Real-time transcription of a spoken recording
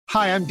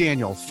Hi, I'm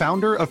Daniel,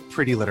 founder of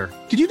Pretty Litter.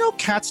 Did you know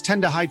cats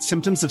tend to hide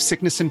symptoms of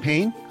sickness and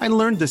pain? I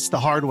learned this the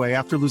hard way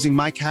after losing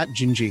my cat,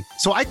 Gingy.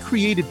 So I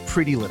created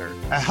Pretty Litter,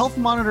 a health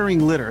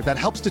monitoring litter that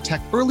helps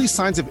detect early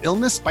signs of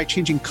illness by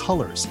changing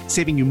colors,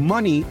 saving you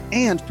money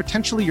and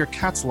potentially your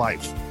cat's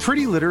life.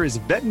 Pretty Litter is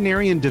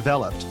veterinarian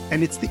developed,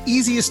 and it's the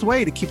easiest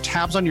way to keep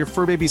tabs on your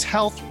fur baby's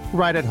health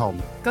right at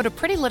home. Go to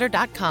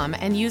prettylitter.com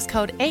and use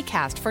code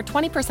ACAST for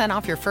 20%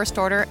 off your first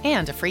order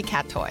and a free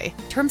cat toy.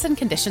 Terms and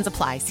conditions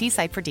apply. See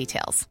site for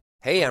details.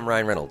 Hey, I'm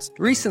Ryan Reynolds.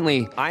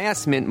 Recently, I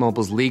asked Mint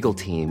Mobile's legal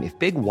team if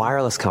big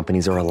wireless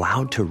companies are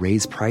allowed to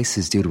raise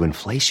prices due to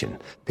inflation.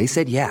 They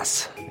said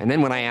yes. And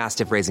then when I asked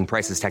if raising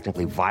prices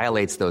technically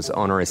violates those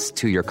onerous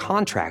two-year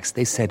contracts,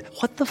 they said,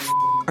 "What the f***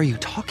 are you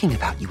talking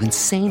about, you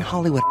insane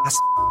Hollywood ass?"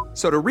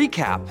 So to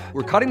recap,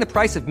 we're cutting the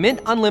price of Mint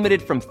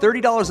Unlimited from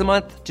 $30 a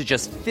month to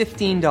just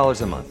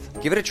 $15 a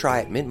month. Give it a try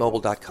at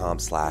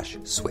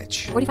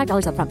mintmobile.com/switch.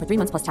 $45 up front for 3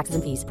 months plus taxes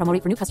and fees. Promo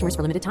rate for new customers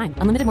for limited time.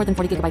 Unlimited more than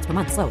 40 gigabytes per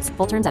month. Slows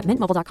full terms at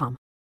mintmobile.com.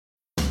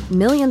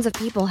 Millions of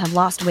people have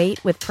lost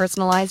weight with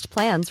personalized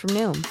plans from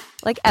Noom.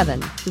 Like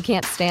Evan, who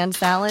can't stand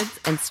salads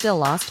and still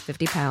lost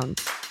 50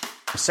 pounds.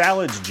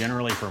 Salads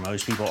generally for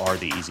most people are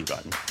the easy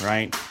button,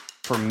 right?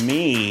 For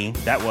me,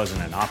 that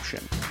wasn't an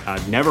option.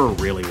 I never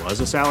really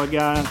was a salad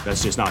guy.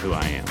 That's just not who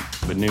I am.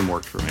 But Noom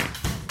worked for me.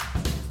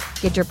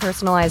 Get your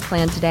personalized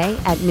plan today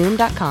at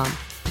Noom.com.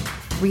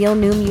 Real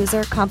Noom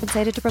user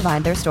compensated to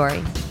provide their story.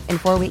 In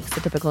 4 weeks,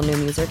 the typical Noom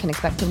user can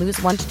expect to lose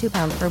 1 to 2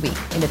 pounds per week.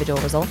 Individual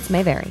results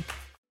may vary.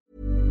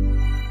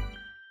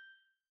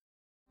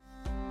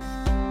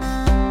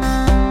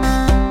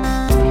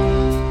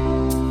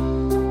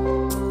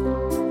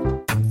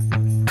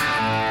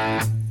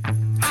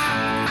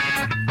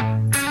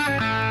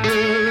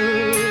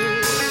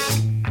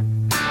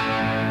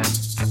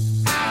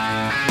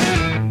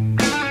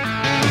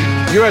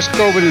 U.S.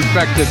 COVID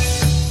infected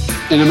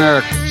in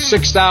America,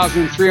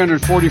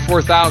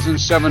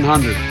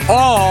 6,344,700.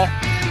 All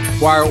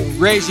while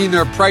raising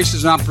their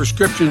prices on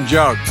prescription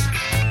drugs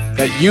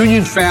that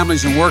union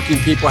families and working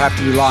people have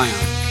to rely on.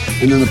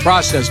 And in the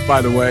process,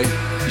 by the way,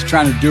 he's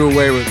trying to do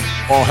away with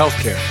all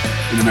health care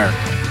in America.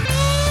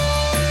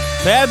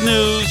 Bad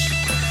news.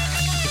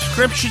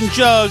 Prescription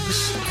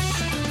drugs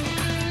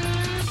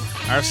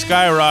are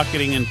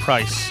skyrocketing in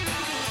price.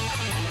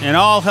 And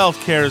all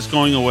health care is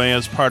going away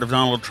as part of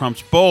Donald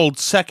Trump's bold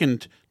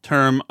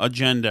second-term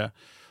agenda.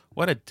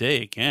 What a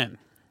day again.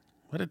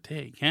 What a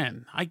day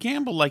again. I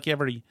gamble like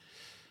every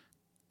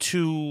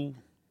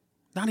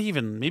not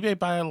even, maybe I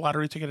buy a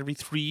lottery ticket every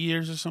 3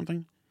 years or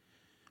something.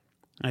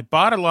 I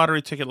bought a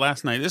lottery ticket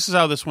last night. This is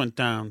how this went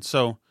down.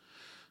 So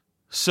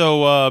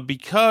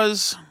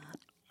because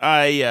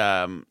I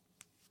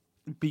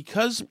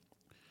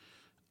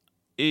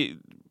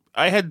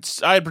had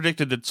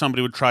predicted that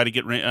somebody would try to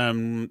get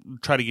Colin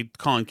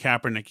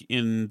Kaepernick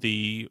in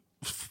the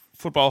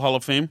Football Hall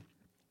of Fame,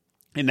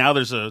 and now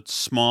there's a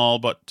small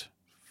but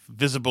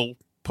visible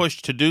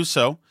push to do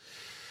so.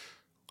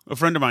 A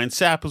friend of mine,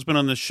 Sap, who's been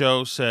on this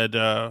show, said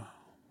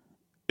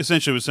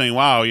essentially was saying,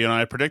 "Wow,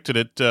 I predicted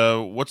it.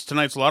 What's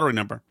tonight's lottery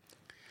number?"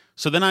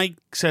 So then I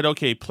said,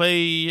 "Okay,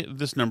 play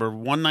this number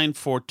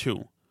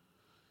 1942,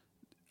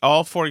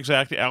 all four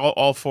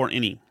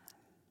inning."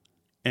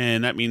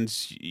 And that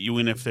means you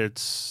win if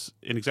it's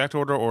in exact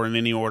order or in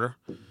any order.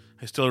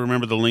 I still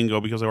remember the lingo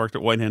because I worked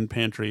at White Hen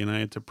Pantry and I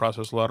had to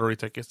process lottery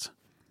tickets.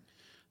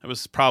 That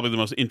was probably the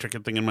most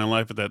intricate thing in my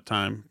life at that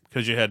time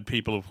because you had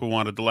people who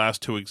wanted the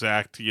last two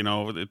exact,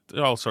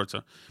 all sorts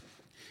of.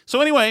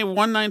 So anyway,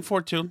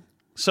 1942.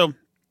 So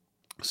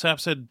Sap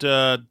said,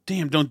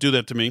 damn, don't do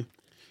that to me.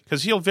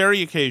 Because he'll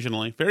very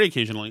occasionally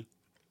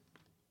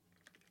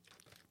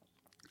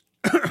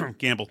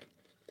gamble.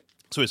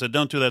 So he said,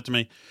 don't do that to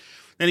me.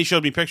 Then he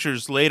showed me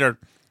pictures later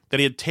that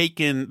he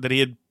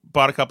had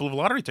bought a couple of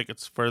lottery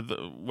tickets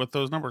with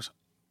those numbers.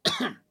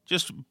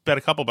 Just bet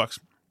a couple bucks.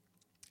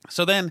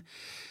 So then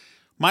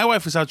my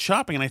wife was out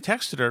shopping and I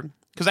texted her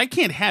because I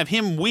can't have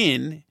him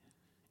win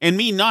and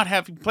me not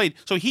having played.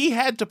 So he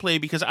had to play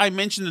because I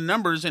mentioned the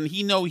numbers and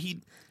he knew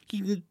he'd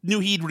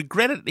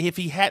regret it if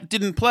he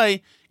didn't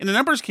play and the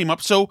numbers came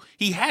up. So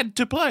he had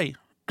to play.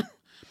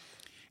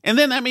 And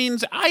then that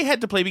means I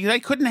had to play because I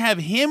couldn't have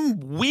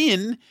him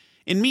win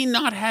and me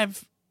not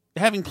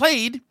having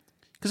played,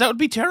 because that would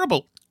be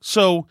terrible.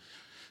 So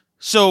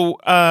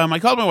I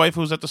called my wife,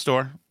 who was at the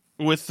store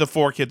with the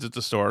 4 kids at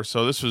the store.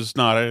 So this was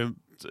not a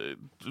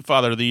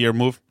Father of the Year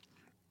move.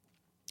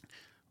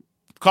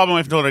 Called my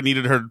wife and told her I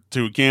needed her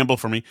to gamble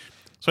for me.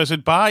 So I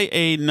said, buy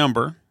a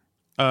number,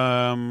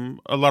 a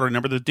lottery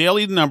number, the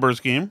daily numbers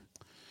game.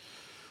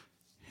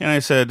 And I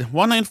said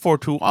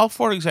 1942, all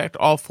four exact,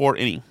 all four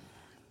inning.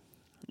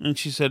 And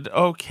she said,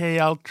 okay,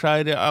 I'll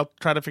try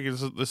to figure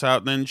this out.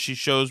 And then she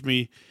shows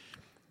me.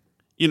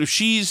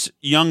 She's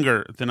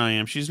younger than I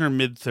am. She's in her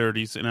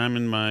mid-30s, and I'm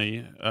in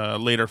my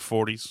later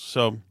 40s.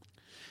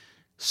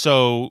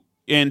 So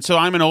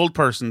I'm an old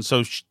person.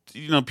 So,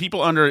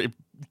 people under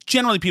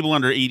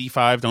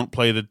 85 don't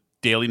play the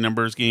daily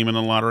numbers game in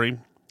the lottery.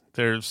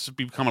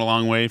 We've come a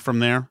long way from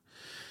there.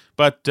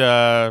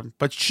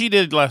 But she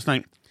did last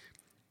night.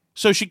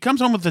 So she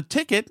comes home with the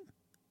ticket,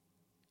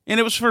 and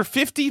it was for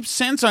 50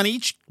 cents on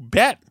each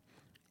bet.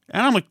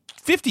 And I'm like,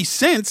 50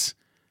 cents?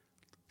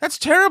 That's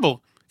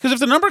terrible. Because if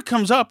the number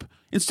comes up,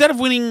 instead of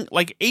winning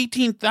like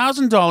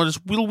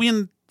 $18,000, we'll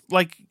win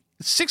like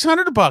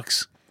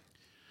 $600.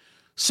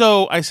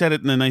 So I said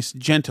it in a nice,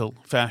 gentle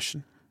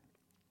fashion.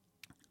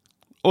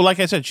 Well, like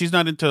I said, she's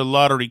not into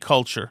lottery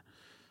culture.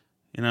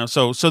 You know,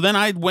 so then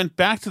I went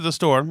back to the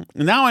store. And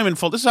now I'm in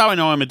full. This is how I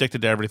know I'm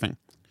addicted to everything.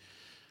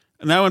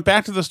 And I went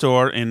back to the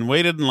store and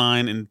waited in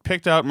line and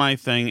picked out my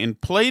thing and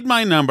played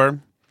my number.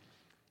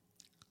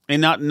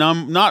 And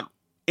not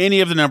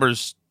any of the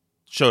numbers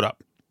showed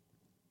up.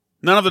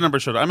 None of the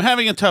numbers showed up. I'm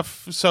having a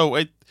tough.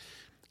 None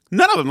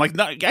of them. Like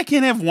I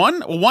can't have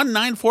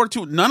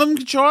 1,942. None of them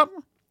can show up.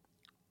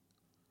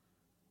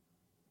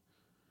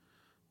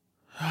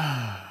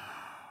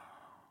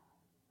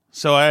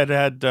 So I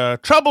had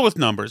trouble with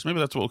numbers. Maybe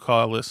that's what we'll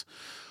call this.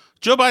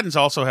 Joe Biden's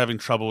also having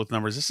trouble with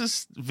numbers. This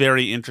is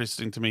very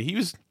interesting to me. He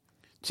was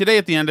today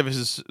at the end of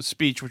his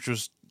speech, which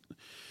was,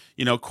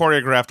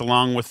 choreographed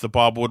along with the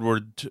Bob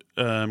Woodward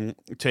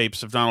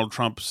tapes of Donald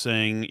Trump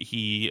saying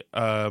he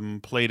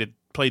played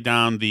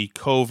down the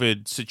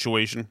COVID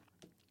situation,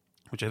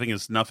 which I think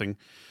is nothing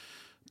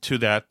to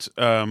that.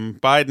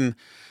 Biden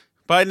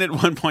at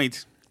one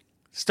point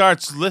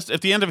starts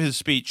at the end of his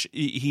speech.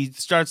 He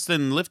starts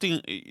then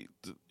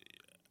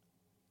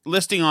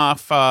listing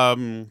off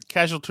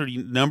casualty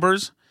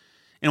numbers,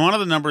 and one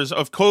of the numbers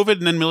of COVID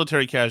and then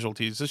military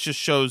casualties. This just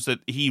shows that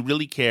he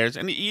really cares.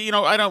 And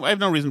I have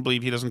no reason to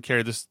believe he doesn't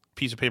carry this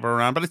piece of paper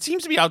around, but it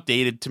seems to be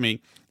outdated to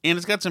me, and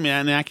it's got some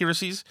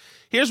inaccuracies.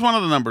 Here's one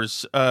of the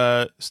numbers,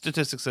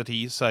 statistics that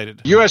he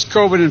cited. U.S.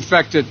 COVID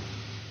infected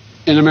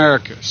in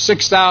America,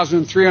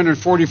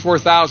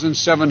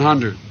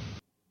 6,344,700.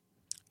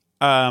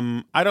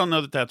 I don't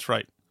know that that's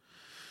right.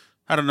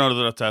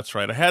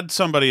 I had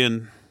somebody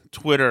in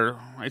Twitter.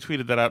 I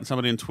tweeted that out, and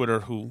somebody in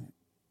Twitter who,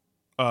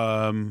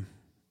 I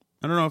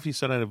don't know if he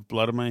said I have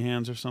blood on my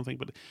hands or something,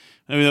 but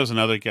maybe that was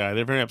another guy.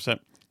 They're very upset.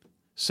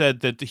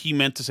 Said that he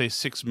meant to say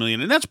 6 million,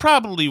 and that's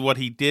probably what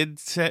he did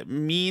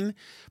mean.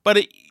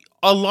 But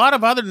a lot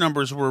of other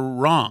numbers were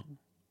wrong,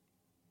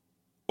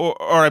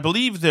 or I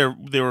believe they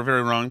were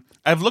very wrong.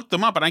 I've looked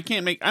them up,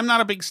 and I'm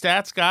not a big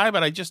stats guy,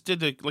 but I just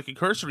did a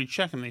cursory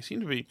check, and they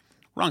seem to be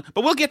wrong.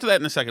 But we'll get to that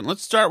in a second.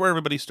 Let's start where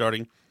everybody's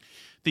starting.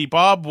 The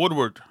Bob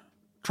Woodward.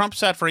 Trump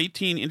sat for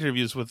 18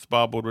 interviews with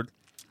Bob Woodward,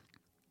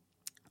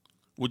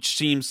 which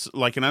seems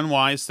like an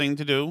unwise thing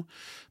to do.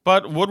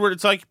 But Woodward,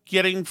 it's like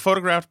getting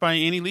photographed by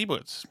Annie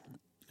Leibovitz.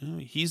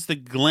 He's the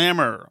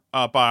glamour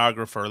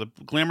biographer, the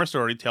glamour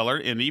storyteller,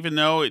 and even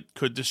though it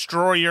could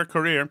destroy your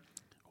career,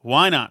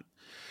 why not?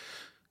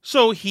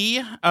 So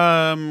he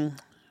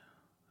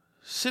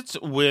sits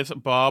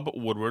with Bob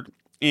Woodward,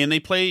 and they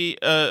play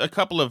a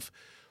couple of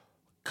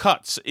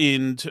cuts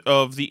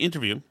of the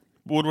interview.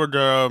 Woodward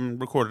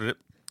recorded it.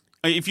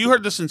 If you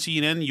heard this on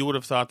CNN, you would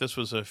have thought this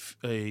was a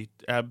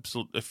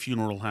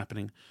funeral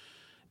happening.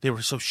 They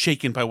were so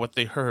shaken by what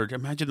they heard.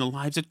 Imagine the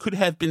lives that could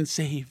have been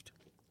saved.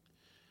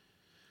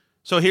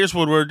 So here's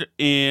Woodward,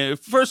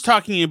 first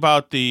talking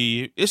about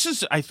this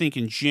is, I think,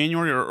 in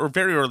January or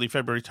very early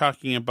February,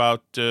 talking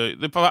about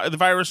the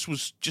virus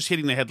was just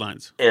hitting the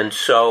headlines. And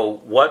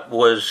so what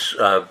was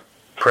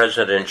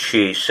President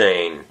Xi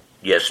saying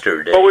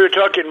yesterday? Well, we were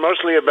talking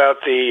mostly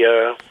about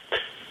the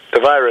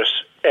virus,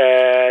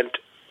 and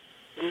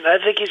I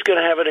think he's going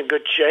to have it in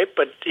good shape,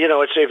 but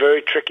it's a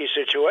very tricky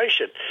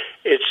situation.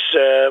 It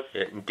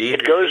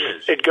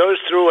goes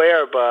through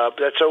air, Bob.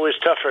 That's always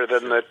tougher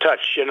than the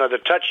touch. The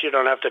touch, you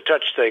don't have to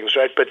touch things,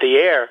 right? But the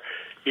air,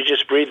 you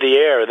just breathe the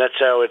air, and that's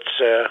how it's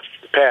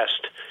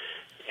passed.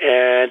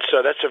 And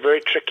so that's a very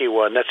tricky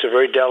one. That's a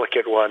very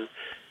delicate one.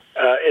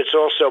 It's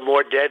also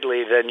more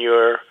deadly than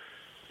your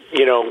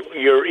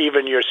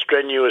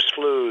strenuous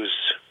flus.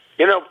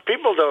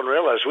 People don't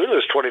realize we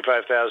lose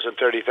 25,000,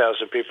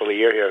 30,000 people a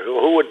year here.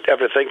 Who would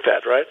ever think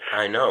that, right?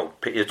 I know.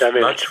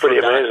 It's pretty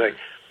amazing.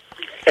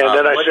 And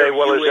then I say,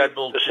 well, is that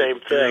the same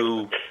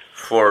thing?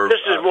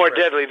 This is more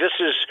deadly. This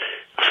is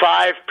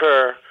 5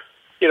 per.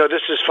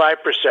 This is 5%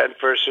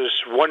 versus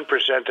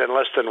 1% and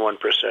less than 1%.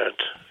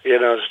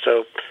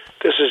 So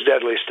this is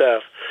deadly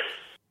stuff.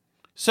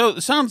 So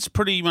it sounds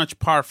pretty much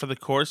par for the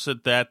course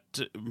at that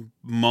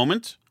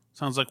moment.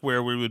 Sounds like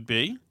where we would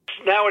be.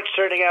 Now it's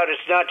turning out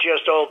it's not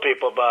just old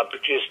people, Bob.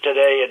 Just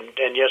today and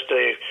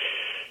yesterday,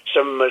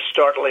 some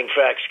startling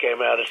facts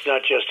came out. It's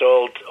not just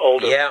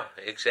older young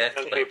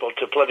people,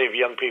 to plenty of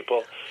young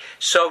people.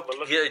 So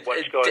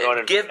what's going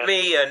on give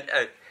me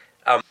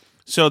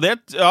So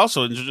that's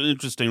also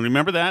interesting.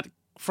 Remember that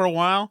for a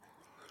while?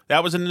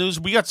 That was in the news.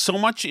 We got so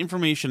much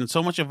information and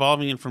so much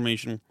evolving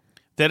information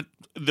that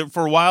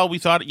for a while we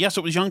thought, yes,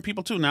 it was young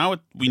people too. Now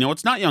we know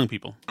it's not young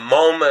people.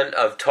 Moment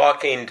of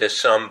talking to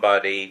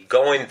somebody,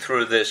 going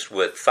through this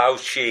with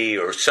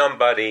Fauci or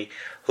somebody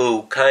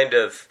who kind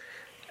of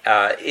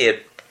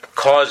it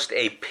caused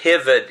a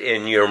pivot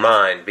in your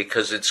mind,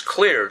 because it's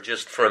clear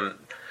just from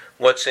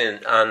what's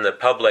on the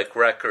public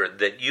record,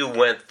 that you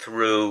went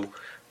through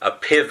a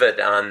pivot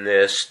on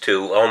this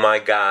to, oh my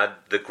God,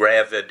 the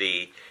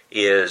gravity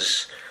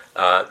is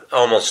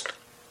almost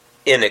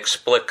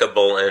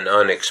inexplicable and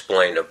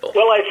unexplainable.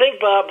 Well, I think,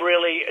 Bob,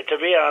 really, to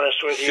be honest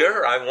with you,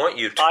 sure, I want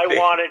you to.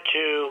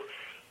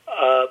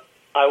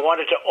 I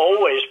wanted to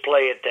always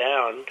play it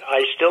down.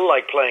 I still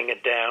like playing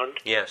it down.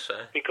 Yes,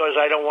 because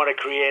I don't want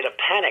to create a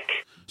panic.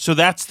 So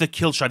that's the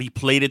kill shot. He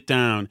played it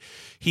down.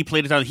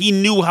 He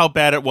knew how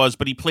bad it was,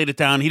 but he played it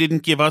down. He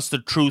didn't give us the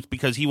truth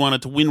because he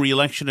wanted to win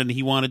re-election and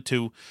he wanted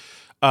to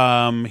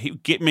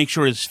make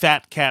sure his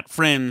fat cat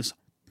friends'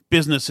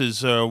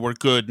 businesses were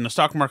good and the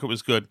stock market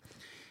was good.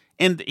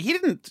 And he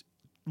didn't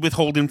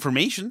withhold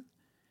information.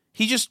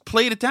 He just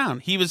played it down.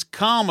 He was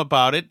calm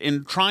about it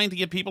and trying to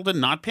get people to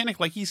not panic,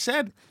 like he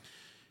said.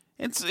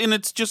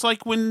 It's just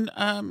like when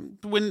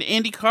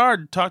Andy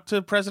Card talked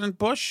to President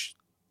Bush,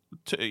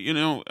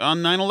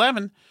 on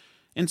 9/11,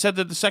 and said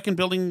that the second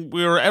building,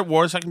 we were at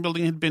war, the second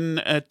building had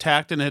been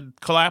attacked and had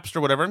collapsed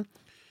or whatever.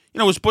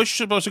 Was Bush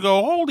supposed to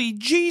go, holy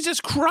Jesus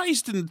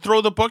Christ, and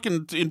throw the book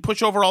and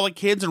push over all the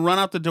kids and run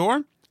out the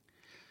door?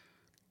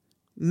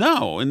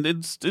 No,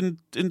 and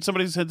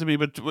somebody said to me,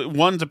 but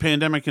one's a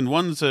pandemic and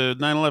one's a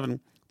 9/11.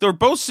 They're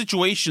both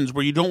situations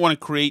where you don't want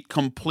to create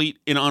complete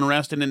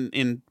unrest and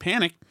in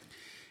panic.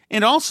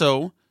 And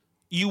also,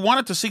 you want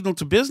it to signal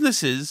to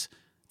businesses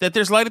that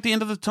there's light at the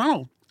end of the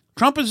tunnel.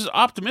 Trump is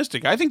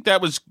optimistic. I think that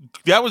was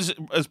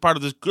as part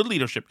of this good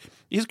leadership.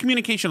 His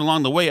communication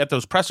along the way at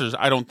those pressers,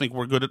 I don't think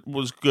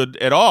was good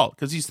at all,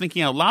 because he's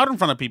thinking out loud in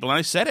front of people. And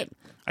I said it.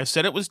 I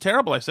said it was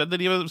terrible. I said that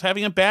he was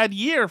having a bad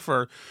year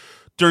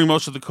during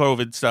most of the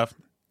COVID stuff.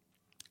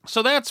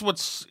 So that's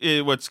what's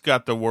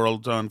got the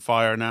world on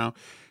fire now.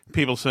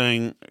 People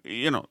saying,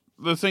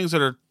 the things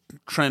that are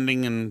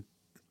trending in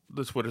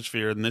the Twitter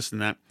sphere and this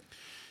and that.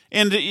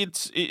 And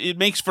it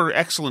makes for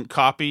excellent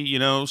copy,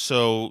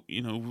 so,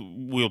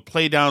 we'll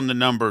play down the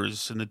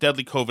numbers and the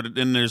deadly COVID,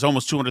 and there's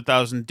almost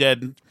 200,000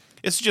 dead.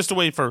 It's just a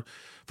way for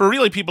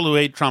really people who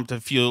hate Trump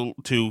to feel,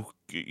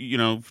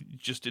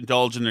 just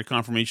indulge in their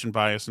confirmation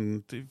bias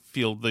and to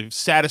feel the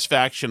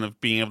satisfaction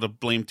of being able to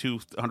blame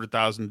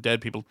 200,000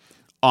 dead people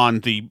on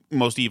the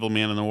most evil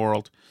man in the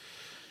world.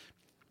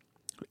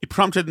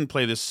 Trump didn't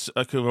play this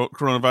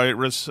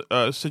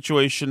coronavirus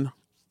situation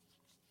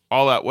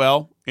all that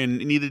well, and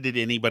neither did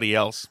anybody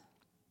else.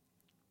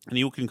 And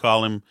you can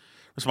call him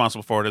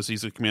responsible for it as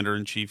he's the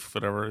commander-in-chief,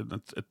 whatever.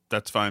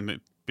 That's fine,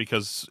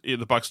 because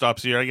the buck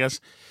stops here, I guess.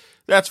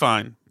 That's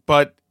fine.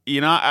 But,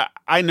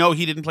 I know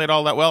he didn't play it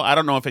all that well. I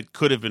don't know if it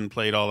could have been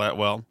played all that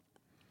well.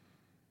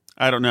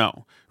 I don't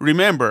know.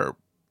 Remember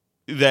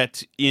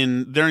that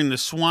during the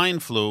swine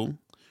flu,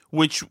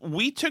 which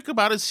we took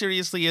about as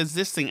seriously as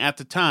this thing at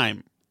the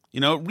time,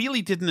 it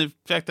really didn't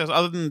affect us,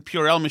 other than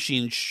Purell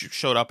machines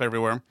showed up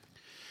everywhere.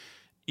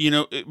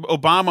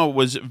 Obama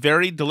was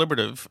very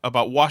deliberative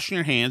about washing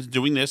your hands,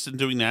 doing this and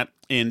doing that,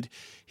 and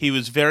he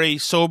was very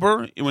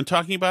sober when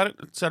talking about it,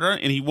 etc.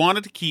 And he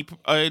wanted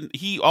to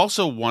he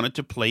also wanted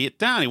to play it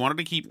down. He wanted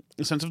to keep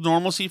a sense of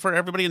normalcy for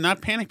everybody and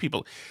not panic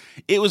people.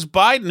 It was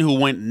Biden who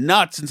went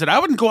nuts and said, I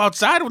wouldn't go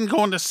outside, I wouldn't go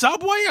on the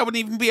subway, I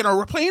wouldn't even be in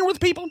a plane with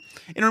people.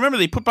 And remember,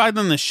 they put Biden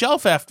on the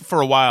shelf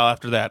for a while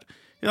after that.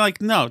 You're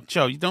like, no,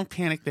 Joe, you don't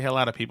panic the hell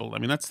out of people. I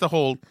mean, that's the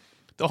whole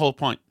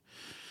point.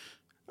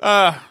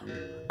 I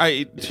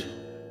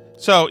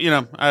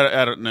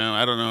don't know.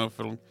 I don't know if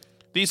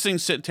these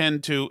things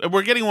tend to.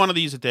 We're getting one of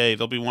these a day.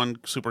 There'll be one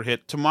super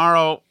hit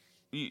tomorrow.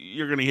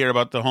 You're going to hear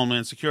about the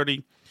Homeland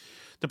Security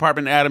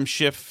Department. Adam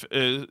Schiff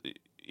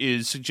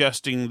is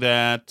suggesting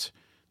that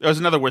there's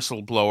another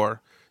whistleblower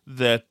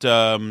that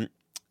the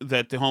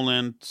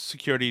Homeland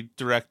Security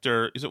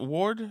Director, is it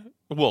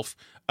Wolf,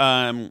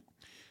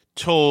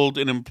 told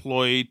an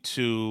employee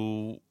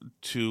to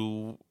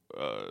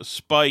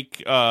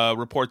spike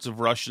reports of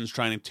Russians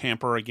trying to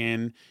tamper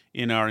again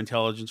in our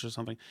intelligence or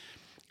something.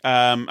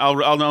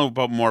 I'll know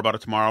more about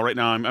it tomorrow. Right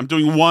now, I'm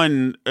doing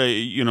one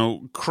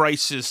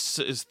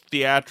crisis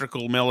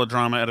theatrical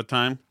melodrama at a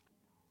time.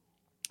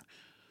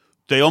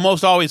 They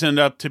almost always end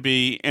up to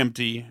be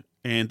empty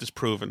and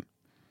disproven,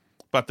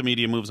 but the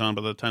media moves on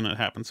by the time that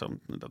happens, so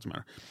it doesn't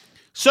matter.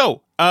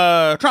 So,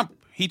 Trump.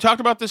 He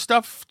talked about this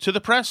stuff to the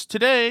press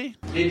today.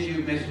 Did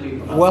you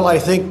mislead? Well, I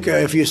think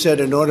if you said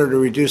in order to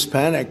reduce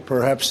panic,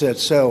 perhaps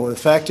that's so. The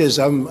fact is,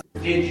 Did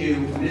you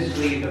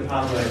mislead the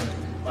public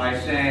by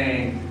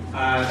saying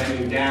that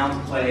you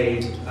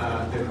downplayed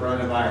the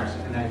coronavirus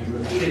and that you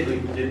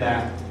repeatedly did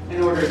that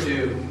in order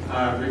to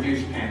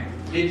reduce panic?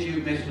 Did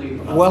you mislead the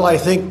public? Well, I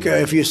think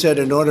if you said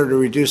in order to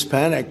reduce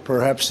panic,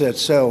 perhaps that's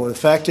so. The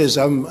fact is,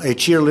 I'm a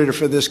cheerleader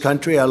for this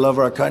country. I love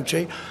our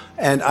country.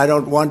 And I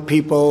don't want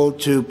people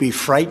to be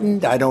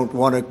frightened. I don't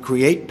want to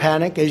create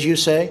panic, as you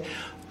say.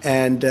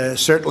 And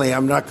certainly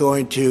I'm not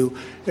going to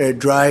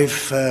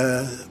drive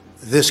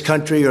this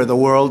country or the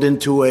world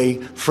into a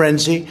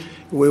frenzy.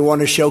 We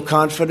want to show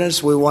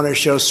confidence. We want to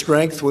show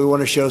strength. We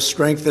want to show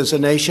strength as a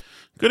nation.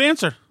 Good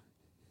answer.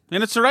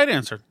 And it's the right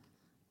answer.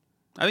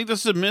 I think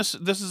this is a miss.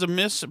 This is a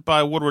miss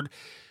by Woodward.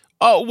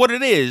 Oh, what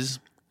it is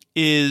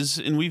is,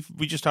 and we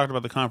just talked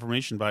about the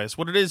confirmation bias.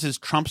 What it is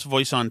Trump's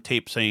voice on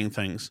tape saying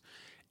things,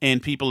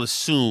 and people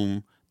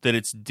assume that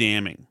it's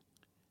damning,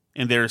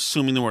 and they're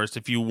assuming the worst.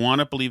 If you want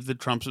to believe that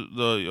Trump's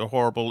the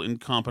horrible,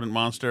 incompetent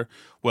monster,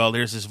 well,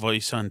 there's his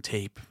voice on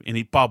tape,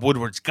 and Bob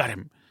Woodward's got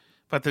him.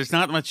 But there's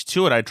not much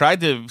to it. I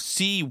tried to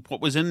see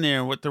what was in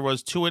there, what there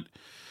was to it.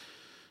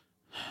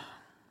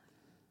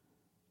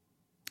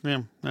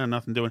 Yeah,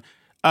 nothing doing.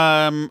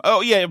 And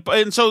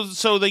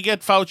so they get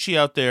Fauci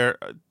out there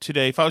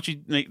today.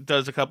 Fauci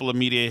does a couple of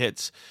media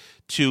hits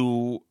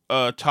to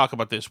talk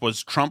about this.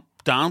 Was Trump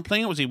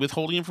downplaying it? Was he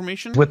withholding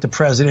information? With the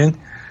president,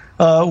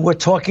 we're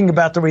talking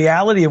about the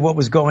reality of what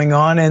was going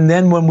on. And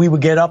then when we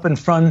would get up in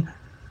front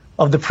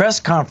of the press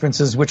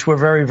conferences, which were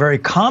very, very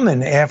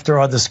common after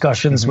our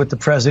discussions with the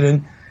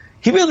president,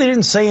 he really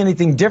didn't say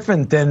anything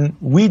different than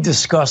we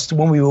discussed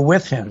when we were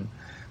with him.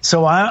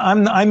 So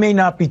I may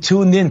not be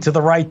tuned in to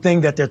the right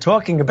thing that they're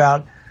talking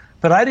about,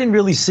 but I didn't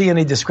really see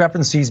any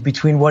discrepancies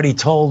between what he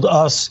told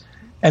us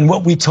and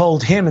what we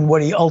told him and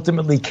what he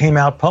ultimately came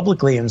out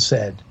publicly and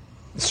said.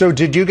 So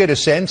did you get a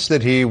sense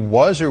that he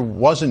was or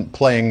wasn't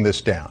playing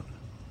this down?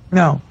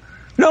 No,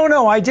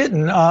 I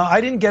didn't. I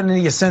didn't get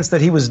any sense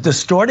that he was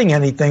distorting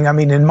anything. I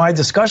mean, in my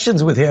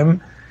discussions with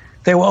him,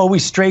 they were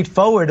always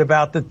straightforward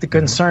about the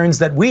concerns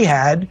that we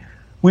had.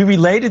 We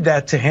related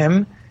that to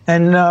him.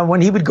 And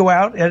when he would go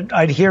out,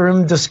 I'd hear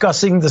him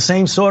discussing the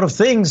same sort of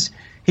things.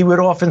 He would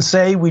often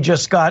say, we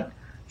just got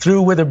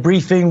through with a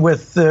briefing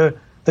with the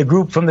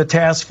group from the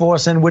task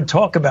force, and would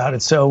talk about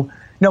it. So,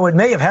 no, it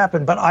may have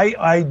happened, but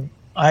I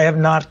have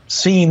not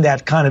seen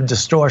that kind of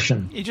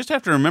distortion. You just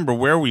have to remember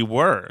where we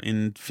were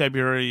in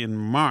February and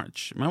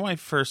March. My wife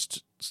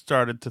first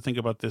started to think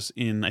about this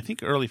in, I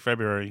think, early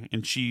February,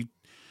 and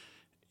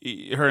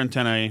her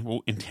antennae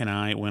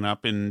went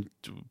up, and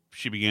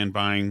she began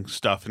buying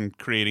stuff and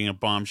creating a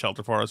bomb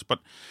shelter for us.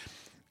 But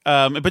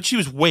she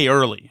was way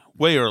early.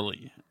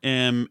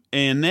 And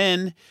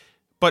then,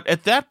 but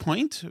at that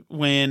point,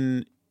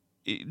 when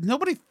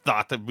nobody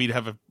thought that we'd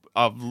have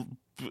a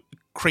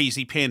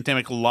crazy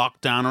pandemic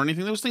lockdown or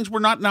anything, those things were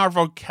not in our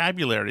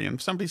vocabulary. And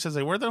if somebody says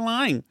they were, they're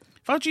lying.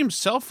 Fauci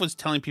himself was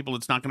telling people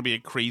it's not going to be a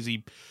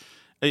crazy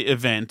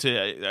event.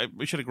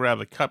 We should have grabbed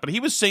the cut, but he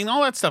was saying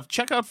all that stuff.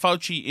 Check out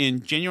Fauci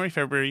in January,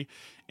 February,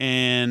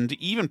 and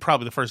even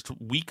probably the first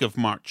week of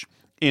March.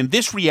 And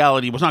this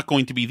reality was not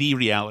going to be the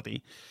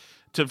reality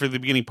for the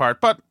beginning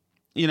part, but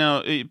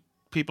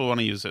people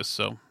want to use this,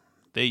 so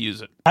they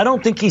use it. I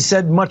don't think he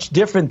said much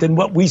different than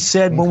what we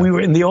said when we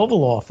were in the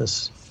Oval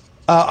Office.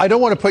 I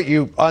don't want to put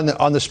you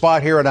on the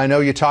spot here, and I know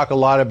you talk a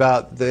lot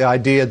about the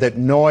idea that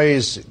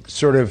noise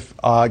sort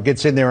of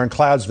gets in there and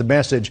clouds the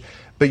message.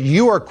 But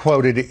you are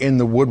quoted in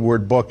the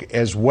Woodward book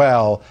as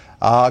well.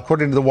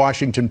 According to the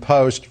Washington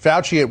Post,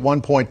 Fauci at one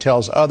point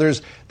tells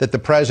others that the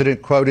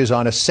president, quote, is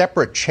on a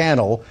separate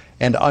channel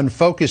and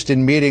unfocused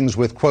in meetings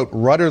with, quote,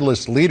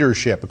 rudderless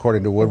leadership,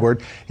 according to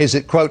Woodward.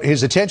 Quote,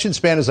 his attention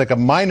span is like a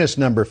minus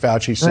number,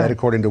 Fauci said, right,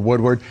 according to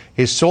Woodward.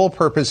 His sole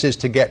purpose is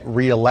to get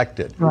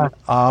reelected. Right.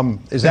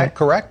 Is that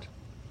correct?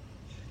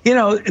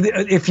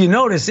 If you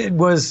notice, it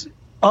was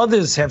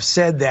others have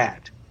said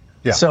that.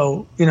 Yeah.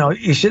 So,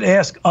 you should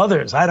ask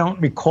others. I don't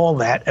recall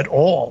that at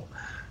all.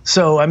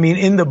 So, I mean,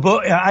 in the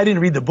book, I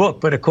didn't read the book,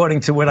 but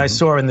according to what I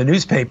saw in the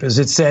newspapers,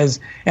 it says,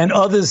 and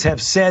others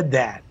have said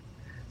that.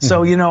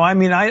 So,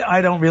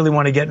 I don't really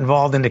want to get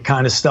involved in the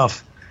kind of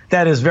stuff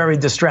that is very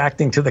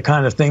distracting to the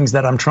kind of things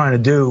that I'm trying to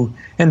do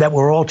and that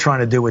we're all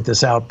trying to do with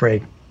this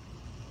outbreak.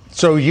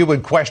 So you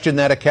would question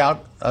that account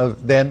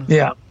then?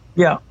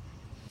 Yeah.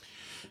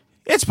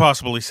 It's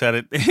possible he said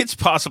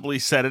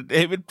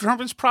it.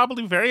 Trump is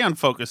probably very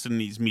unfocused in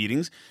these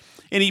meetings,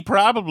 and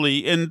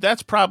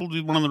that's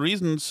probably one of the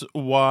reasons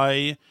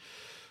why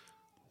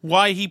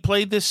he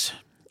played this,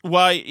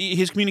 why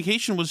his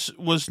communication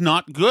was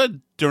not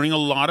good during a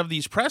lot of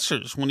these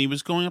pressers. When he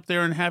was going up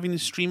there and having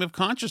this stream of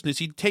consciousness,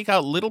 he'd take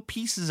out little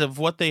pieces of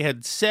what they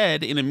had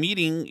said in a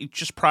meeting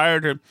just prior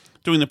to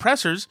doing the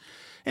pressers,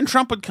 and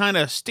Trump would kind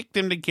of stick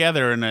them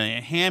together in a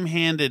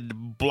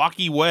ham-handed,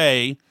 blocky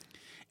way.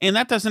 And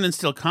that doesn't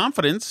instill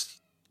confidence.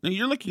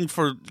 You're looking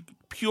for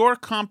pure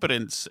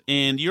competence,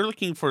 and you're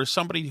looking for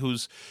somebody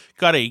who's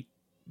got a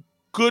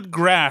good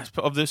grasp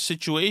of this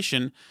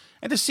situation.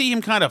 And to see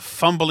him kind of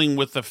fumbling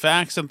with the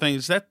facts and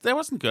things, that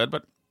wasn't good.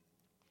 But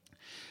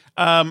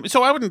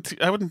so I wouldn't.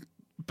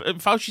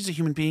 Fauci's a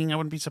human being. I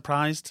wouldn't be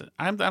surprised.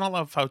 I don't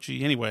love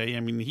Fauci anyway.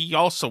 I mean, he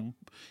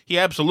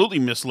absolutely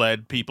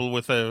misled people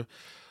with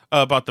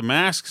about the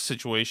mask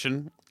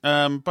situation.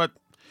 But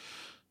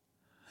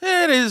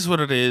it is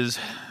what it is.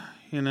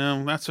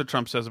 That's what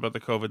Trump says about the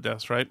COVID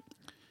deaths, right?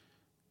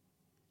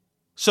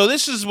 So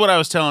this is what I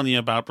was telling you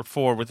about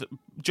before with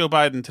Joe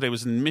Biden today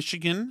was in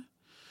Michigan.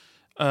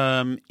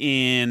 And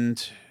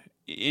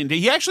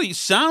he actually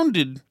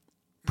sounded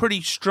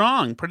pretty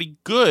strong, pretty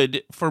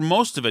good for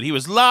most of it. He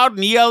was loud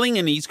and yelling,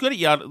 and he's good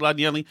at loud and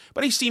yelling,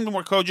 but he seemed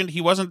more cogent.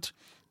 He wasn't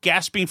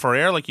gasping for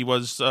air like he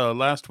was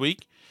last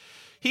week.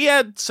 He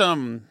had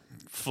some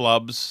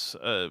flubs,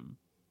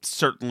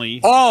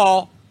 certainly.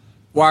 All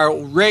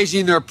while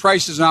raising their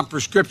prices on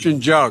prescription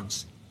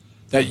drugs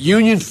that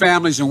union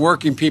families and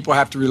working people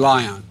have to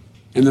rely on.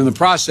 And in the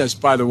process,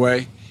 by the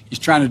way, he's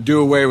trying to do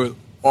away with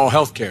all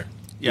health care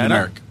in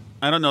America.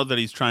 I don't know that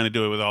he's trying to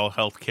do it with all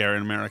health care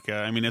in America.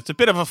 I mean, it's a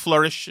bit of a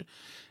flourish.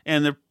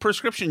 And the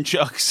prescription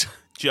jugs,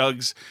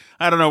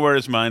 I don't know where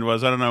his mind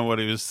was. I don't know what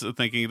he was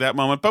thinking at that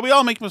moment. But we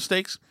all make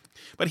mistakes.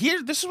 But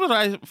this is what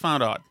I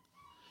found odd.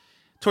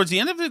 Towards the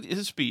end of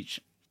his speech,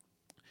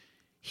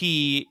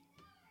 I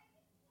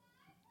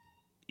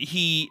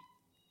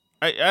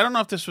don't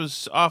know if this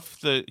was off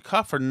the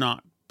cuff or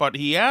not, but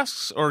he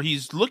asks, or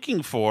he's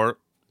looking for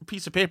a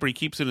piece of paper he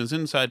keeps in his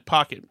inside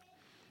pocket.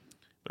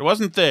 But it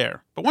wasn't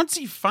there. But once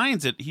he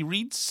finds it, he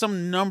reads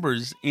some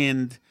numbers,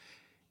 and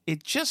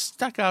it just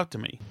stuck out to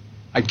me.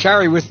 I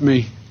carry with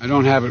me, I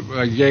don't have it,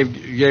 I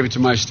gave it to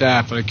my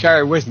staff, but I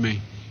carry with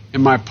me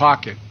in my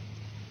pocket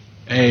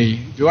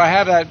do I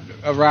have that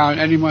around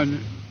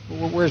anyone?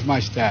 Where's my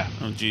staff?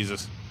 Oh,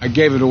 Jesus. I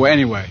gave it away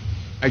anyway.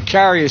 I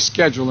carry a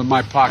schedule in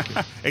my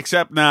pocket.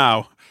 Except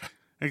now.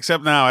 I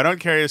don't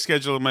carry a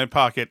schedule in my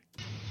pocket.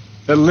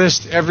 That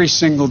lists every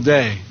single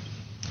day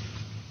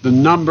the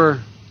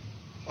number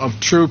of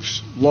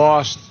troops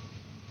lost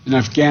in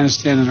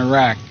Afghanistan and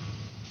Iraq,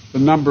 the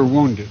number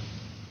wounded.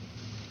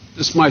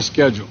 This is my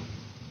schedule.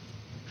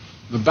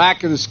 The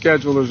back of the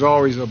schedule, there's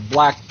always a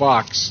black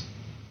box.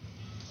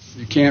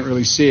 You can't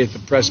really see it. The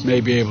press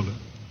may be able to.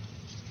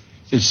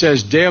 It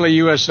says daily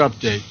U.S.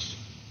 updates.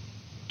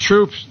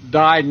 Troops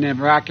died in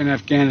Iraq and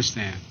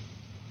Afghanistan.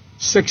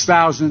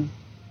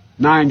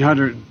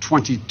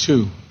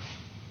 6,922.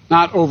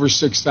 Not over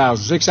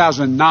 6,000.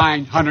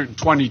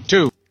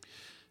 6,922.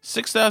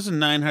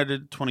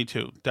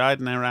 6,922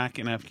 died in Iraq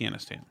and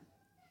Afghanistan.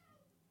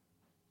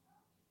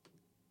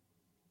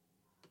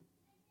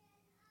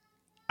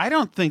 I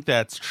don't think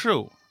that's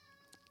true.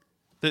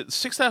 The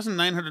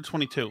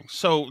 6,922.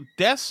 So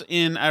deaths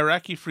in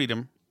Iraqi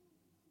freedom,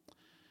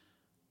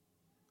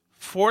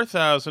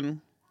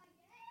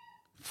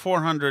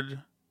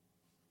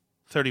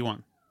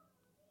 4,431.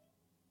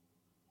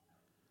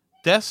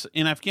 Deaths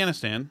in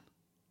Afghanistan,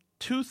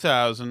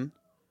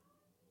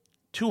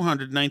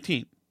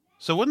 2,219.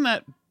 So wouldn't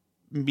that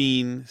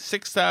mean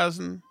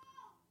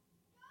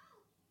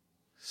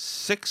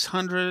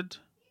 6,600?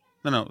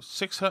 No,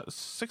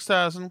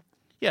 6,000.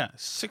 Yeah,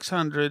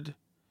 600.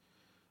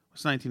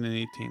 What's 19 and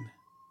 18?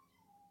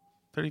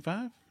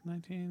 35?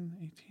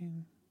 19,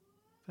 18,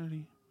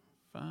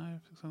 35.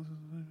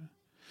 6,000.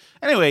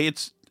 Anyway,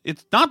 it's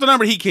not the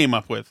number he came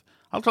up with.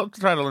 I'll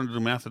try to learn to do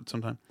math at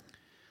some time.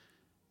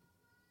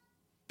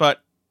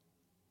 But,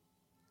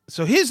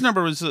 so his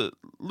number was a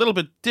little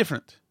bit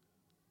different.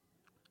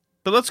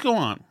 But let's go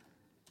on.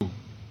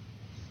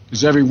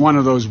 Because every one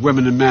of those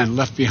women and men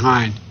left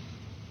behind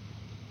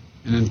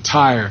an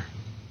entire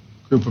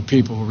group of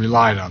people who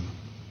relied on them.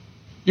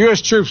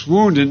 U.S. troops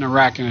wounded in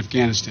Iraq and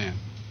Afghanistan,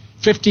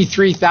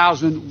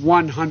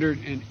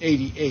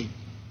 53,188.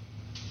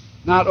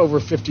 Not over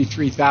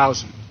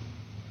 53,000.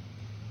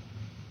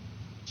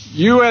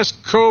 U.S.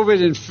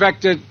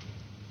 COVID-infected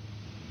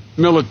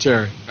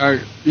military,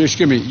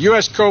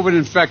 U.S.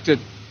 COVID-infected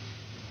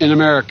in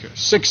America,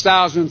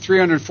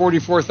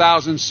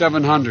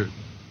 6,344,700.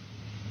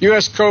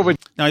 U.S. COVID.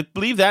 Now, I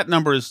believe that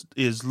number is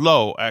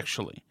low,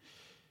 actually.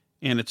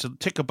 And it's a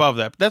tick above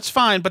that. But that's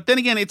fine. But then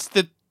again, it's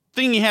the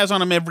thing he has on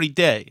him every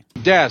day.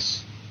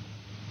 Deaths,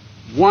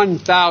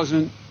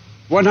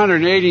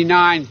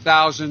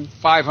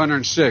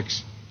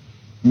 189,506.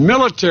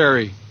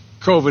 Military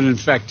COVID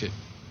infected,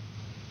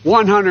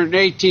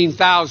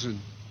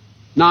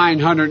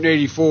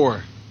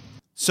 118,984.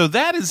 So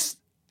that is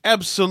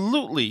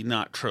absolutely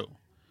not true.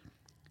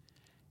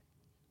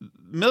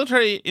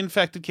 Military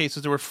infected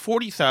cases, there were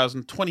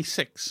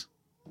 40,026.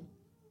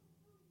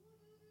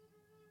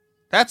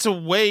 That's a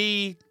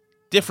way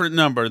different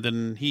number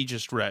than he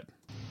just read.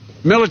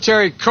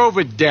 Military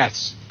COVID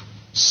deaths,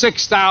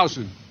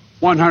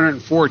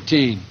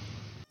 6,114.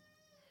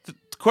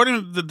 According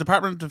to the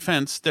Department of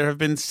Defense, there have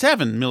been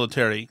 7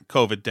 military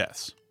COVID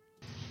deaths.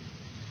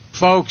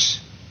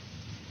 Folks,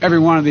 every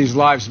one of these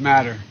lives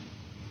matter.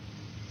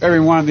 Every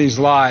one of these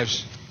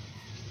lives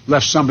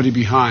left somebody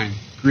behind,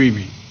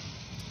 grieving.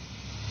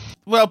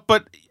 Well,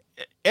 but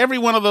every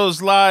one of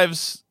those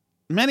lives,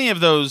 many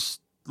of those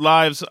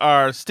lives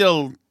are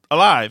still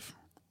alive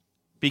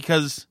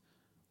because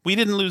we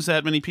didn't lose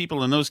that many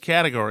people in those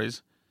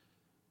categories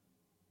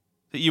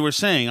that you were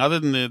saying. Other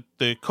than the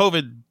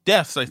COVID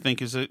deaths, I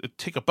think, is a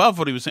tick above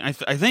what he was saying.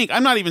 I think.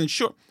 I'm not even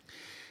sure.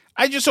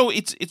 So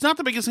it's not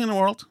the biggest thing in the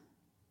world.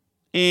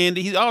 And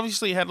he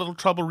obviously had a little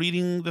trouble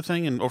reading the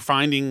thing or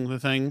finding the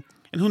thing.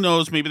 And who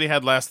knows, maybe they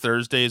had last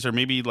Thursdays, or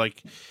maybe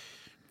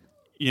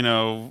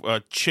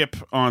Chip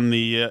on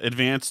the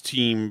advanced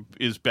team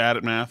is bad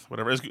at math,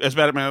 whatever. As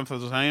bad at math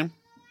as I am.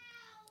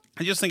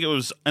 I just think it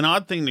was an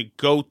odd thing to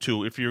go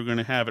to if you're going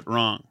to have it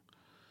wrong.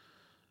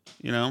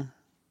 You know?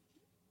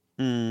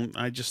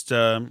 I just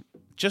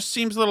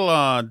seems a little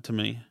odd to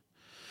me.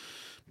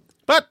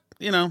 But,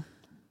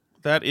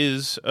 that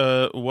is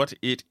what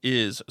it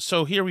is.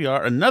 So here we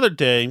are, another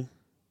day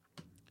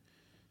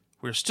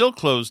We're still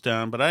closed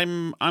down, but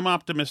I'm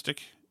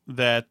optimistic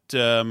that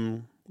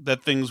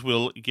that things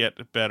will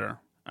get better.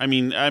 I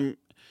mean,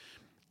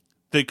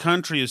 the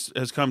country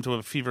has come to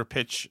a fever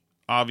pitch,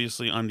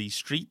 obviously, on these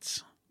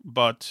streets,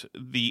 but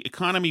the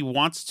economy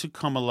wants to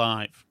come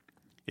alive.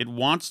 It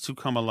wants to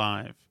come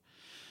alive.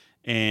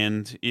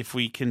 And if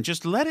we can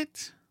just let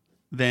it,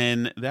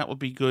 then that will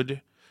be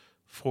good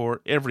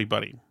for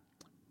everybody.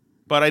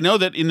 But I know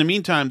that in the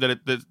meantime that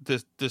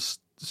this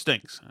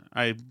stinks.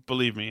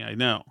 Believe me, I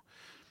know.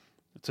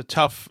 It's a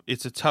tough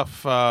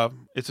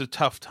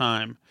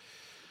time.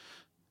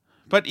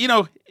 But, you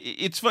know,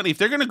 it's funny. If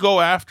they're going to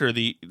go after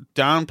the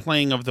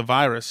downplaying of the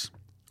virus,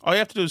 all you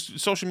have to do is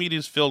social media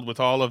is filled with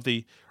all of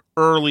the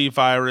early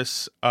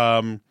virus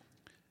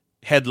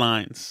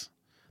headlines.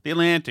 The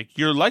Atlantic,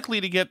 you're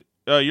likely to get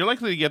the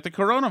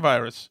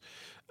coronavirus.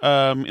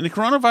 And the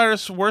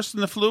coronavirus worse than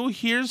the flu?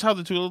 Here's how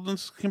the two of them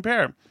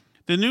compare.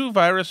 The new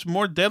virus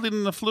more deadly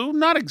than the flu?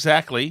 Not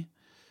exactly.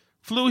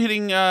 Flu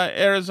hitting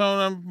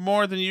Arizona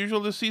more than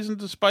usual this season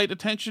despite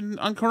attention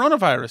on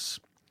coronavirus.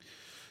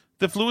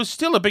 The flu is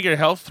still a bigger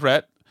health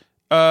threat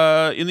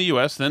in the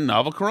U.S. than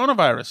novel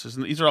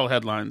coronavirus. These are all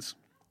headlines.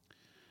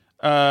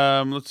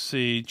 Let's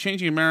see.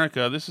 Changing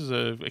America. This is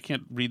I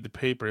can't read the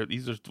paper.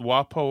 These are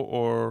WAPO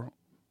or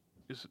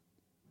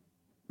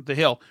The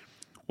Hill.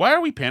 Why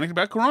are we panicked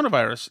about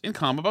coronavirus and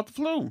calm about the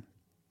flu?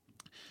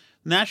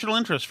 National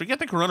interest. Forget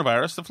the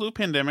coronavirus. The flu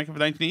pandemic of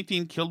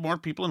 1918 killed more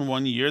people in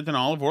 1 year than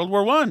all of World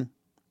War I.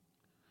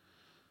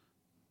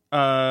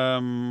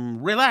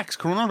 Relax.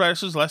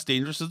 Coronavirus is less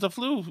dangerous as the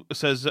flu,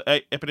 says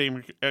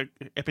epidemic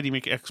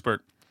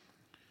expert.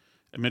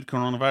 Amid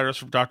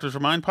coronavirus, doctors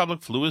remind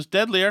public flu is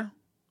deadlier.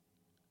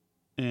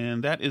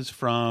 And that is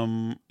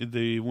from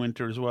the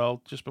winter as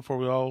well, just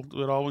before it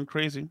all went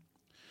crazy.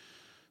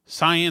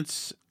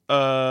 Science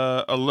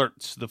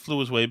alerts. The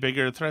flu is way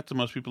bigger threat to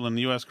most people in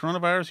the U.S.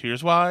 Coronavirus.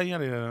 Here's why.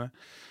 Yada,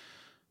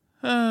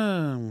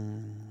 yada.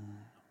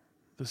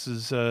 This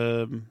is,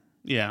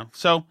 yeah.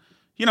 So,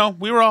 you know,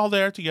 we were all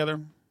there together,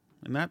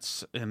 and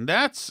that's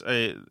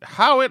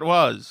how it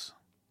was.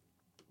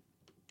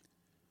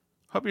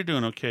 Hope you're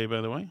doing okay,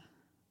 by the way.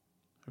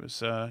 I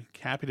was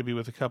happy to be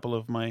with a couple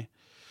of my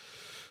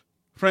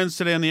friends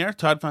today on the air,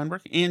 Todd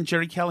Feinberg and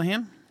Jerry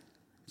Callahan.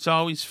 It's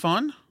always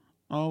fun,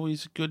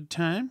 always a good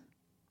time.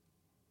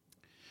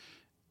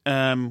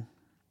 I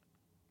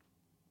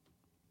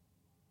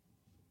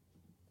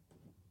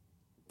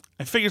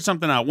figured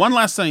something out. One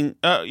last thing,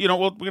 we're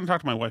going to talk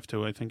to my wife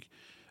too, I think.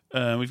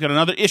 We've got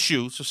another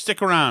issue, so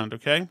stick around,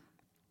 okay?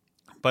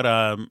 But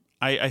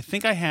I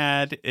think I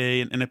had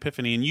an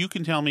epiphany, and you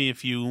can tell me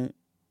if you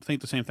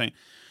think the same thing.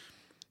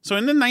 So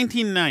in the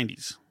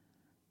 1990s,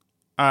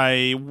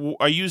 I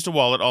used a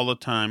wallet all the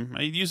time.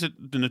 I used it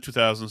in the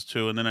 2000s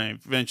too, and then I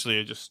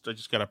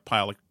just got a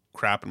pile of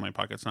crap in my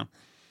pockets now.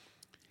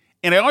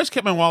 And I always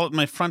kept my wallet in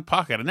my front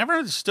pocket. I never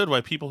understood why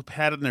people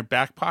had it in their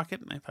back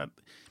pocket. And I thought,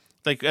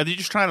 like, are they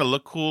just trying to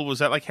look cool? Was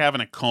that like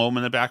having a comb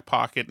in the back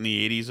pocket in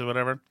the 80s or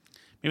whatever?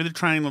 Maybe they're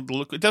trying to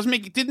look. It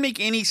didn't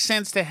make any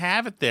sense to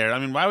have it there. I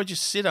mean, why would you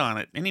sit on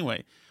it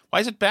anyway?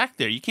 Why is it back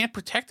there? You can't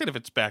protect it if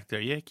it's back there.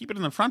 Yeah, keep it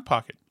in the front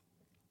pocket.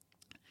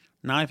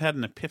 Now I've had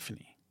an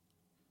epiphany.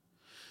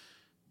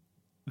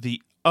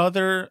 The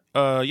other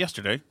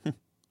yesterday,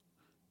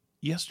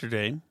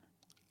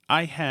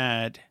 I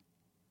had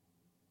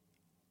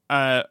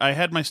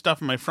my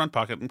stuff in my front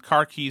pocket and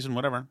car keys and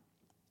whatever, a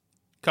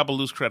couple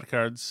loose credit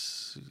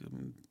cards,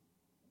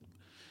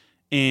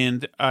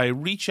 and I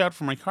reach out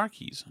for my car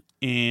keys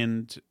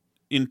and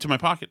into my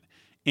pocket,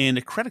 and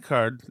a credit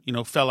card,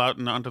 fell out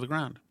and onto the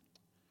ground.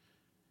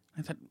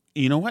 I thought,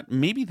 you know what?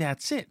 Maybe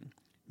that's it.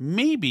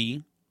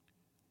 Maybe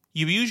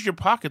you use your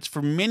pockets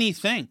for many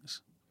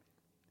things.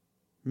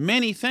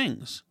 Many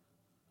things.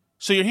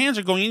 So your hands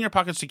are going in your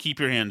pockets to keep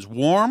your hands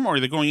warm,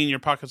 or they're going in your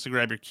pockets to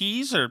grab your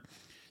keys, or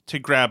to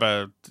grab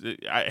a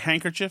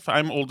handkerchief.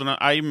 I'm old enough.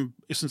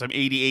 Since I'm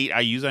 88, I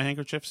use a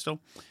handkerchief still.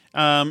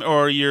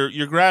 Or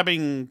you're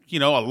grabbing, a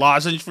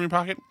lozenge from your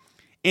pocket,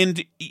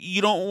 and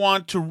you don't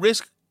want to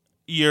risk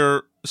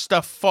your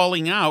stuff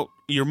falling out,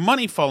 your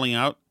money falling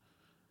out,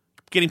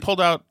 getting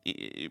pulled out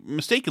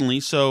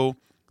mistakenly. So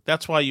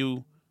that's why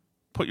you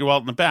put your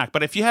wallet in the back.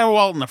 But if you had a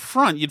wallet in the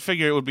front, you'd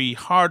figure it would be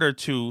harder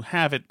to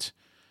have it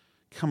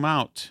come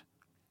out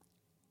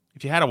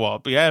if you had a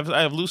wallet. But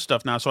I have loose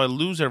stuff now, so I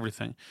lose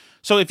everything.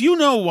 So if you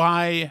know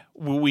why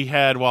we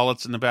had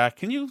wallets in the back,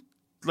 can you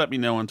let me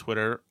know on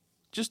Twitter?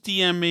 Just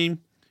DM me,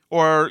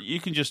 or you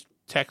can just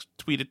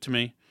tweet it to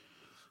me,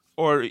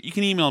 or you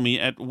can email me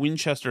at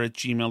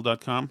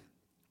winchester@gmail.com.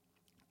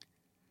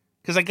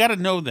 Because I got to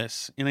know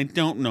this, and I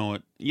don't know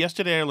it.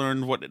 Yesterday I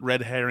learned what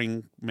red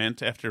herring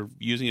meant after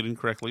using it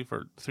incorrectly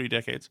for 3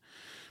 decades.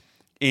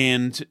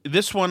 And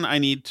this one I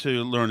need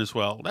to learn as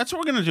well. That's what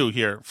we're going to do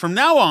here. From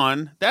now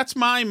on, that's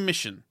my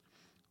mission.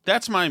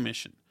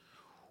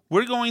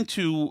 We're going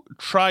to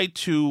try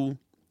to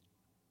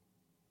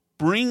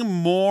bring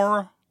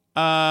more...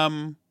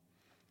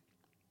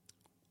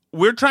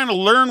 we're trying to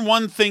learn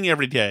one thing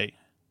every day.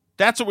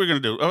 That's what we're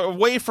going to do.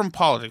 Away from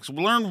politics.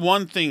 We'll learn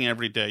one thing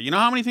every day. You know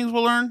how many things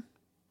we'll learn?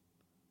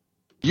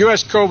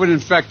 U.S. COVID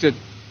infected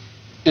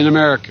in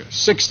America,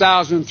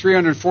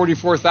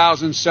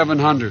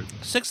 6,344,700.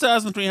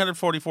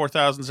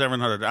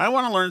 6,344,700. I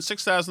want to learn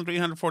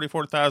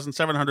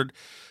 6,344,700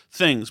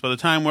 things by the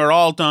time we're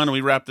all done and we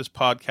wrap this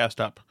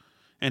podcast up.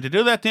 And to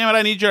do that, damn it,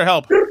 I need your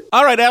help.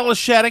 All right, Alice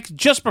Shattuck,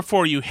 just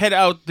before you head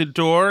out the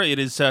door, it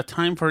is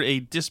time for a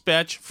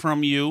dispatch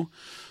from you.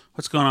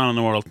 What's going on in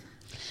the world?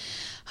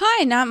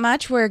 Hi, not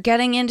much. We're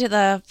getting into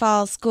the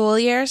fall school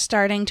year,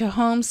 starting to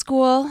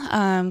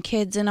homeschool.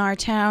 Kids in our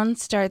town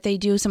they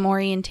do some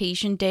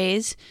orientation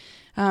days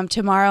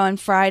tomorrow and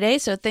Friday,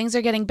 so things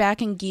are getting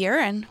back in gear,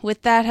 and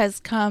with that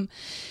has come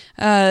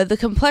the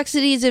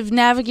complexities of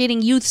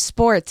navigating youth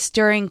sports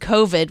during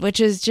COVID, which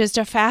is just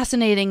a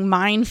fascinating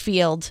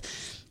minefield.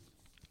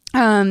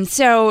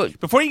 So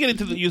before you get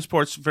into the youth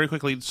sports, very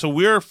quickly, so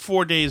we're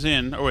 4 days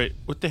in. Oh wait,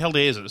 what the hell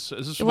day is this?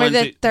 Is this we're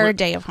Wednesday? The third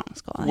day of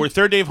homeschooling. We're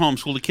third day of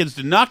homeschool. The kids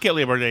did not get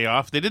Labor Day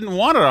off. They didn't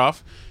want it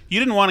off. You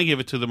didn't want to give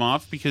it to them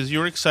off because you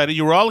were excited.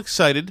 You were all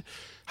excited.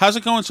 How's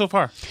it going so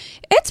far?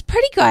 It's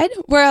pretty good.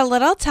 We're a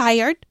little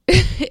tired.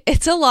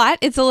 It's a lot.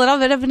 It's a little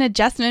bit of an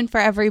adjustment for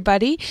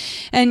everybody.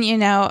 And,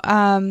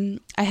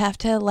 I have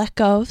to let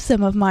go of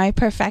some of my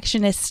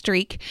perfectionist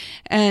streak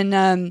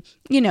and,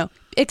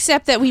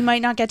 accept that we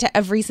might not get to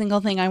every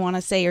single thing I want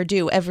to say or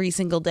do every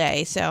single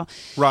day. So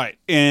right.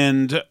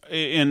 And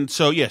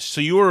so, yes, so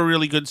you were a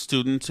really good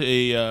student,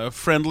 a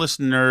friendless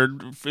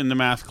nerd in the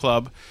math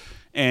club.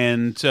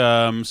 And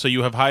so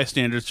you have high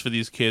standards for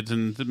these kids,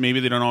 and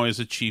maybe they don't always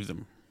achieve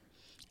them.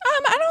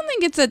 I don't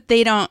think it's that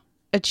they don't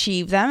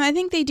achieve them. I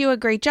think they do a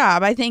great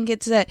job. I think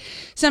it's that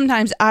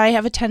sometimes I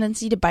have a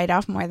tendency to bite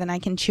off more than I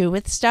can chew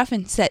with stuff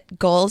and set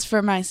goals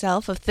for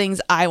myself of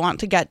things I want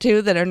to get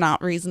to that are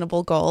not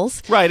reasonable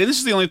goals. Right, and this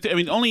is the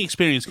only only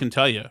experience can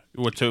tell you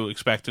what to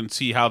expect and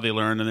see how they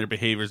learn and their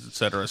behaviors,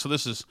 etc. So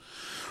this is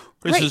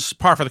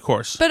par for the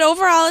course. But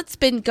overall, it's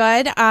been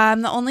good.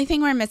 The only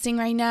thing we're missing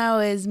right now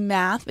is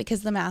math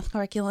because the math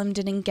curriculum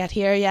didn't get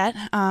here yet.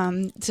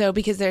 So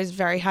because there's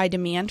very high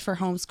demand for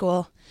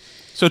homeschool.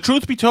 So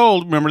truth be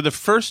told, remember the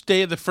first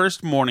day of the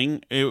first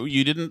morning,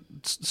 you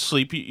didn't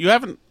sleep. You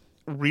haven't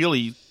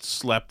really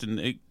slept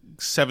in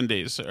 7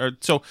 days.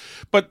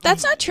 But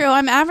that's not true.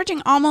 I'm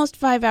averaging almost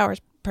 5 hours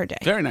per day.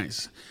 Very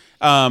nice.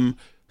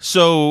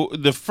 So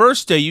the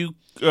first day you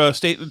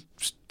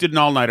did an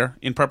all-nighter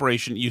in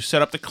preparation. You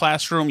set up the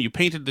classroom, you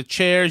painted the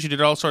chairs, you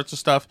did all sorts of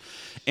stuff,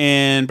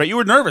 but you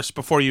were nervous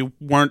before you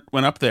went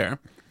up there.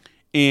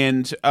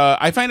 And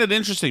I find it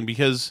interesting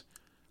because,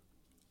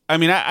 I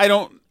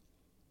don't.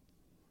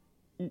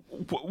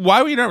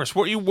 Why were you nervous?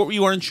 What were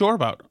you unsure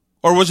about?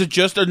 Or was it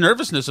just a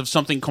nervousness of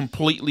something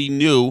completely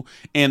new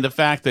and the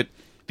fact that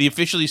the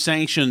officially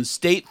sanctioned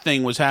state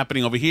thing was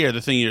happening over here, the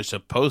thing you're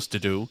supposed to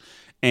do,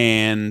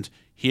 and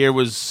here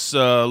was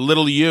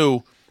little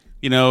you,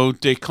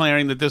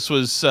 declaring that this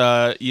was,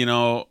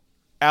 Aliceville.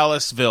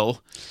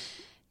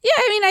 Yeah,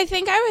 I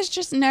think I was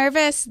just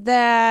nervous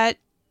that,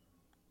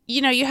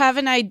 you have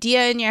an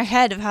idea in your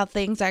head of how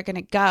things are going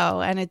to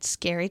go, and it's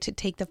scary to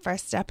take the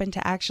first step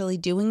into actually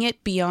doing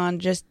it beyond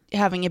just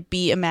having it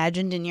be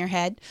imagined in your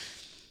head.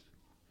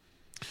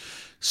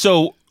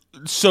 So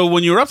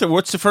when you were up there,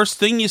 what's the first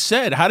thing you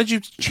said? How did you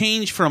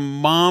change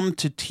from mom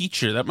to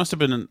teacher? That must have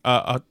been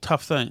a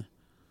tough thing.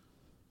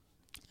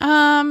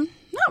 Not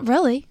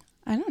really.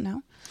 I don't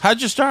know.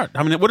 How'd you start?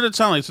 What did it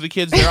sound like? So the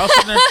kids, they're all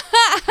sitting there.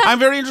 I'm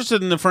very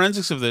interested in the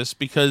forensics of this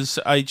because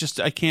I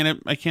can't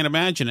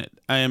imagine it.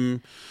 I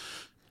am,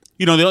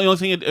 the only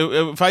thing,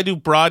 if I do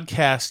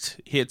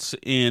broadcast hits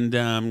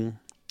and,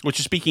 which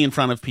is speaking in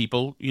front of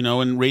people,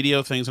 and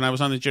radio things, and I was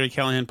on the Jerry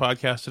Callahan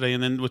podcast today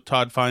and then with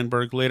Todd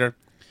Feinberg later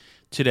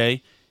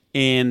today.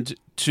 And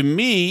to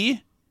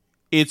me,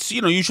 it's,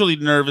 usually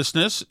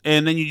nervousness,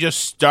 and then you just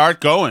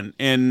start going,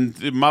 and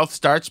the mouth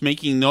starts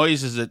making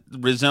noises that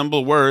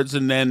resemble words,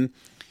 and then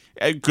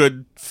a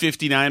good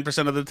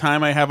 59% of the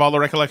time I have all the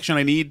recollection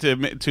I need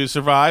to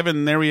survive,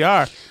 and there we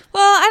are.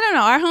 Well, I don't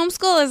know. Our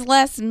homeschool is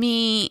less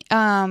me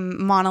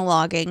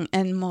monologuing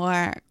and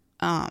more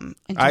interactive.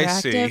 I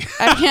see.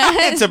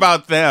 It's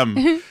about them.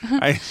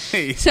 I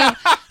see. So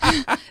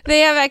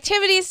they have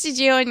activities to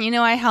do, and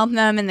I help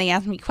them, and they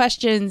ask me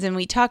questions, and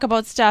we talk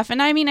about stuff.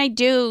 And I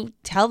do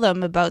tell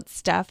them about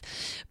stuff,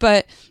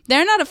 but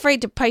they're not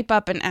afraid to pipe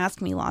up and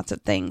ask me lots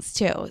of things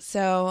too.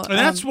 So and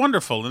that's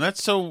wonderful, and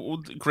that's so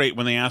great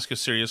when they ask a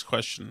serious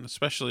question,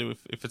 especially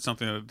if it's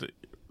something that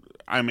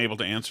I'm able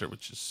to answer,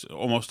 which is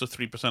almost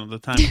 3% of the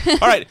time.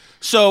 All right,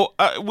 so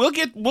we'll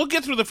get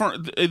through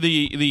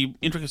the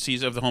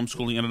intricacies of the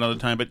homeschooling at another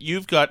time. But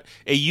you've got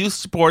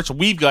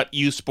we've got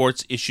youth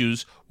sports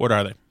issues. What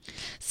are they?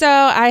 So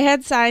I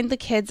had signed the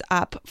kids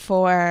up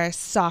for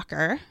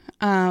soccer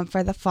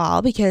for the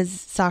fall because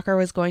soccer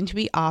was going to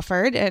be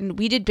offered, and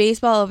we did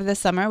baseball over the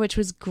summer, which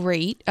was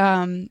great.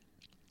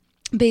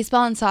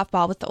 Baseball and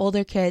softball with the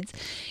older kids.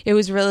 It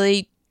was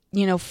really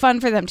fun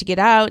for them to get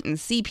out and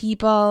see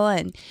people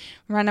and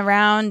run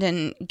around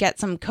and get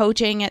some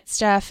coaching at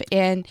stuff.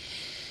 And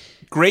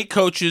great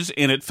coaches,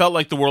 and it felt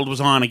like the world was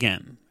on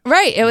again.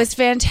 Right. It was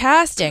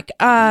fantastic.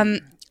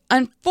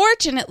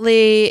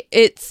 Unfortunately,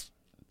 it's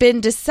been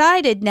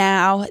decided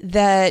now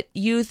that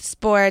youth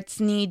sports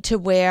need to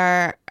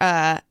wear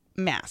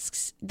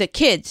masks. The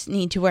kids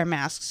need to wear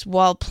masks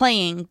while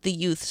playing the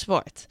youth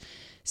sports.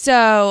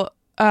 So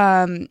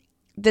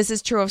this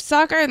is true of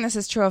soccer, and this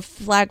is true of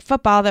flag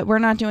football that we're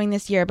not doing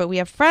this year, but we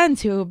have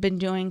friends who have been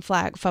doing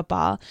flag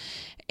football.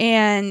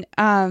 And,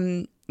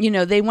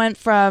 they went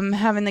from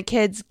having the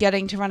kids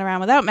getting to run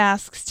around without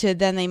masks to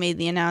then they made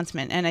the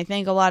announcement. And I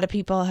think a lot of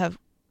people have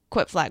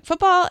quit flag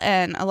football,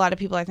 and a lot of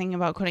people are thinking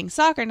about quitting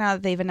soccer now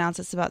that they've announced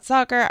this about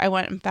soccer. I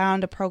went and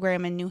found a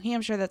program in New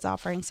Hampshire that's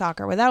offering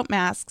soccer without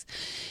masks,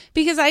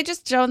 because I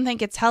just don't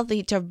think it's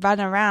healthy to run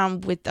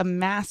around with a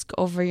mask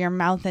over your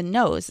mouth and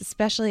nose,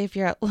 especially if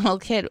you're a little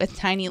kid with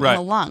tiny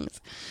little lungs.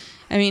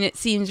 I mean, it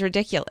seems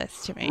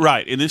ridiculous to me.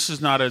 Right, and this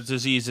is not a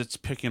disease that's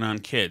picking on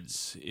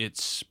kids.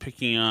 It's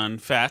picking on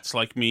fats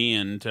like me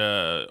and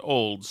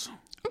olds.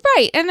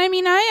 Right. And I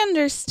mean, I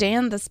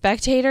understand the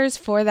spectators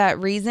for that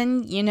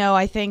reason.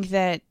 I think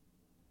that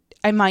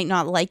I might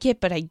not like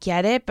it, but I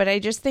get it. But I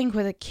just think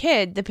with a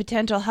kid, the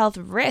potential health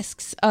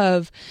risks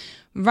of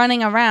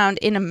running around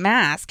in a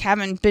mask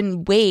haven't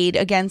been weighed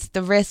against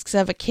the risks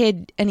of a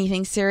kid,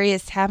 anything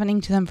serious happening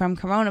to them from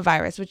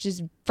coronavirus, which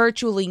is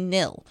virtually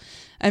nil.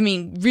 I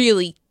mean,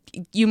 really,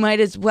 you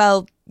might as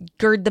well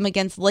gird them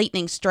against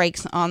lightning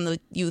strikes on the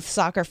youth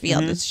soccer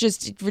field. It's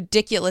just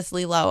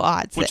ridiculously low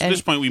odds. Which at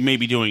this point we may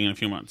be doing in a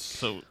few months.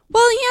 So.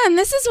 Well, yeah, and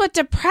this is what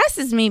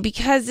depresses me,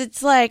 because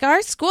it's like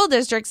our school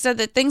district said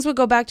that things would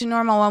go back to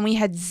normal when we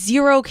had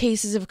 0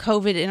 cases of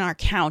COVID in our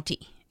county.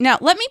 Now,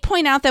 let me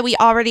point out that we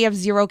already have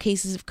 0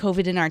 cases of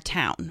COVID in our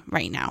town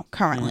right now,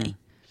 currently.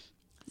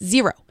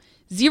 0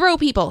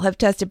 people have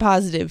tested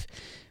positive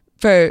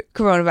for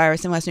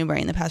coronavirus in West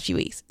Newbury in the past few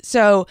weeks.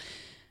 So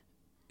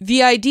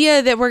the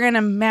idea that we're going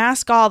to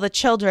mask all the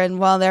children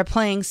while they're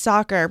playing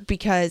soccer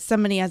because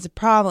somebody has a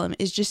problem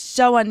is just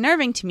so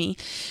unnerving to me.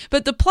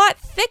 But the plot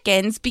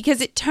thickens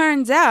because it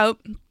turns out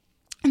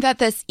that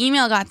this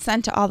email got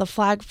sent to all the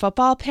flag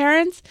football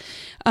parents,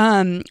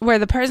 where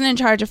the person in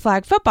charge of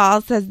flag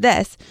football says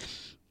this: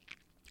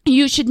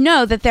 "You should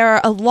know that there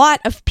are a lot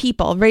of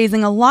people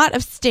raising a lot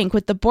of stink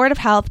with the Board of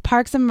Health,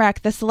 Parks and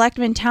Rec, the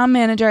selectmen, town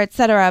manager,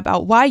 etc.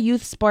 about why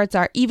youth sports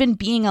are even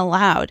being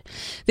allowed.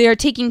 They are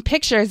taking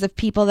pictures of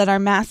people that are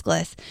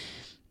maskless,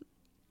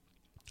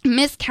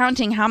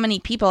 miscounting how many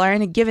people are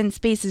in a given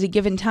space at a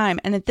given time,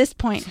 and at this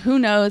point, who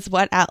knows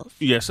what else."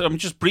 Yes,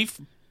 just brief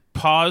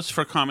pause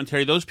for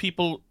commentary. Those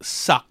people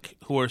suck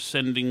who are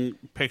sending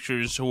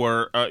pictures, who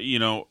are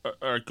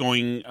are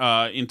going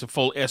into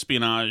full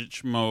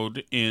espionage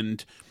mode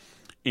and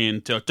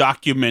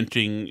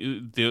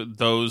documenting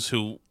those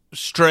who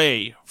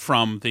stray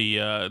from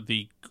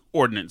the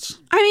ordinance.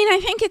 I mean,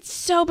 I think it's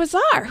so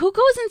bizarre. Who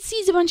goes and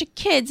sees a bunch of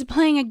kids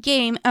playing a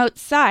game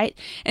outside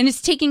and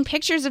is taking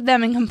pictures of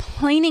them and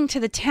complaining to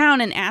the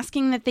town and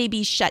asking that they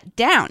be shut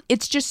down?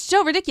 It's just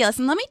so ridiculous.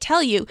 And let me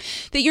tell you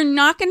that you're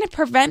not going to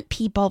prevent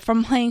people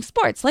from playing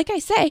sports. Like I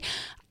say,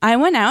 I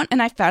went out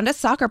and I found a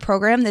soccer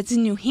program that's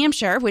in New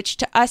Hampshire, which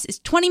to us is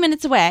 20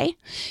 minutes away.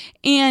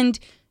 And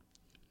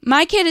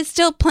my kid is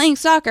still playing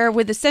soccer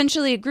with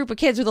essentially a group of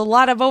kids with a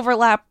lot of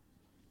overlap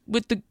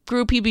with the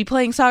group he'd be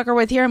playing soccer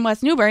with here in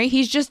West Newbury.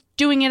 He's just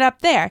doing it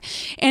up there.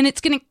 And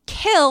it's going to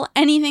kill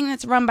anything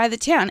that's run by the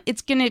town.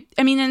 It's going to,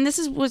 and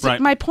this was right.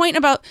 My point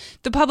about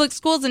the public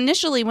schools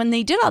initially when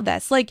they did all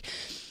this. Like,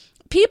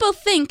 people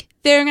think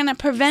they're going to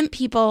prevent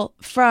people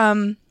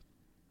from,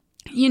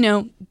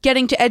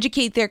 getting to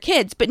educate their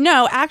kids. But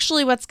no,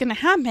 actually what's going to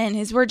happen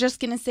is we're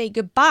just going to say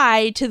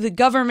goodbye to the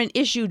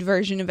government-issued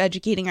version of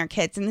educating our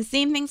kids. And the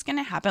same thing's going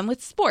to happen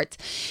with sports.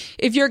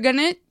 If you're going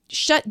to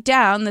shut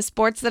down the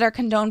sports that are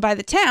condoned by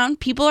the town,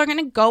 people are going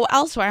to go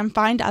elsewhere and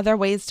find other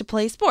ways to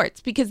play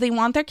sports because they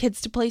want their kids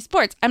to play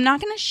sports. I'm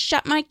not going to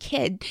shut my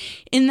kid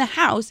in the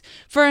house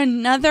for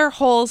another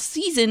whole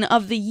season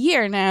of the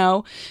year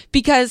now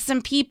because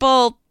some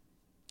people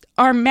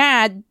are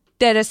mad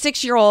that a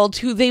 6-year-old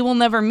who they will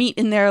never meet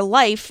in their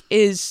life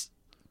is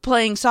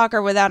playing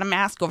soccer without a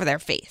mask over their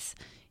face.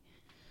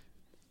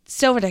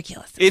 So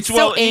ridiculous. It's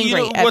so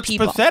angry at what's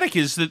people. What's pathetic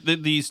is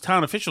that these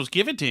town officials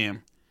give it to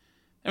him.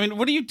 I mean,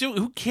 what are you doing?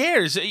 Who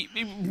cares?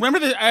 Remember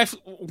that?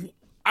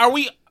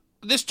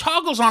 This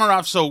toggles on and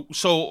off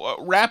so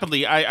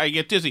rapidly. I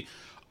get dizzy.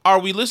 Are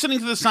we listening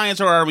to the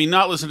science or are we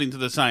not listening to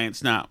the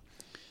science now?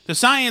 The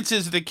science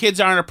is that the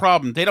kids aren't a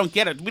problem. They don't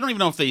get it. We don't even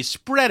know if they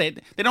spread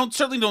it. They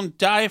certainly don't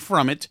die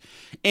from it,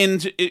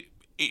 and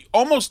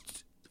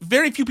almost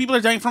very few people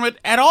are dying from it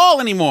at all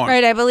anymore.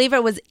 Right. I believe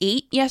it was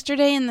 8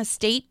 yesterday in the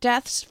state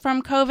deaths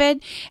from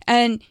COVID,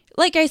 and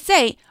like I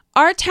say,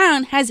 our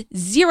town has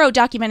 0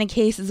 documented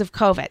cases of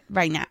COVID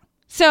right now.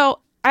 So,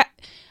 I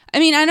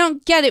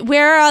don't get it.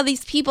 Where are all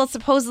these people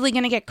supposedly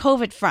going to get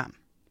COVID from?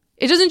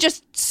 It doesn't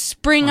just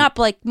spring up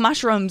like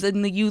mushrooms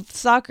in the youth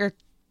soccer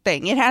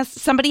thing.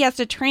 Somebody has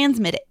to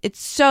transmit it. It's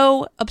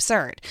so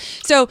absurd.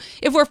 So,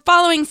 if we're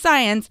following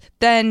science,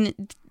 then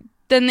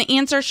then the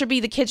answer should be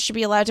the kids should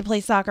be allowed to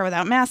play soccer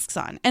without masks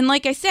on. And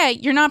like I say,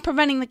 you're not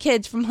preventing the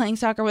kids from playing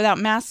soccer without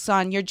masks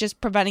on. You're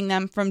just preventing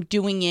them from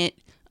doing it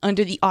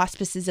under the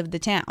auspices of the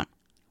town.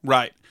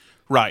 Right.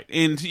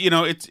 And,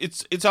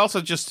 it's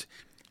also just...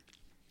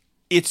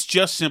 It's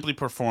just simply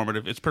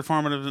performative. It's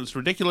performative, and it's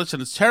ridiculous,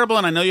 and it's terrible,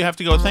 and I know you have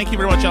to go. Thank you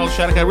very much, Alice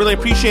Shattuck. I really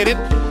appreciate it.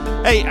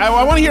 Hey,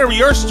 I want to hear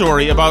your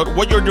story about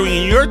what you're doing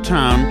in your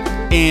town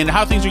and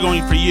how things are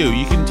going for you.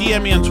 You can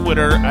DM me on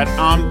Twitter at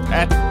Tom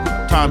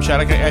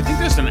Shattuck. I think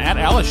there's an at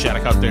Alice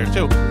Shattuck out there,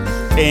 too.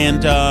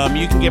 And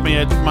you can get me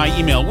at my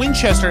email,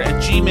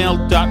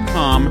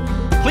 winchester@gmail.com.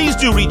 Please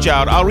do reach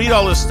out. I'll read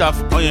all this stuff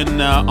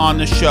on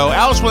the show.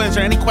 Alice will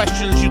answer any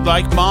questions you'd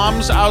like.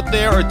 Moms out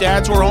there or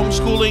dads who are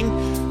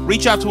homeschooling,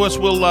 reach out to us.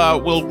 We'll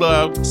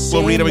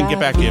read them and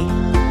get back to you.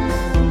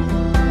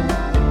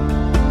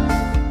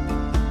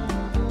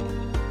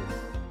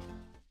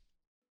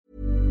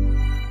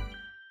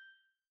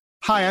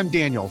 Hi, I'm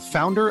Daniel,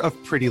 founder of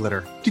Pretty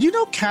Litter. Did you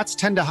know cats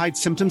tend to hide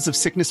symptoms of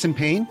sickness and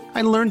pain?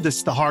 I learned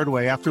this the hard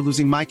way after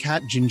losing my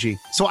cat, Gingy.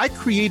 So I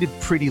created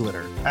Pretty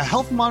Litter, a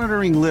health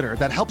monitoring litter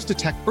that helps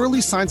detect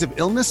early signs of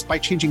illness by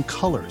changing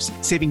colors,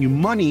 saving you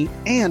money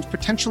and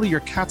potentially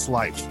your cat's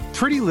life.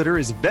 Pretty Litter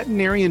is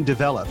veterinarian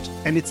developed,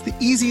 and it's the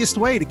easiest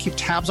way to keep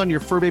tabs on your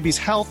fur baby's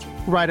health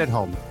right at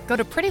home. Go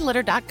to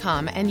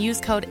prettylitter.com and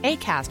use code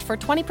ACAST for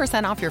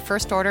 20% off your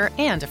first order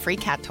and a free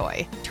cat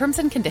toy. Terms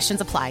and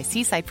conditions apply.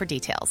 See site for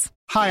details.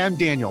 Hi, I'm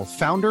Daniel,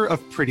 founder of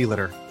Pretty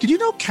Litter. Did you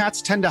know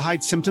cats tend to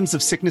hide symptoms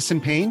of sickness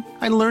and pain?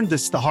 I learned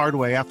this the hard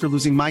way after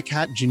losing my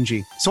cat,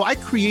 Gingy. So I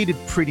created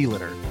Pretty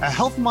Litter, a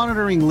health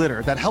monitoring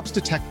litter that helps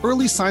detect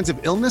early signs of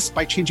illness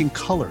by changing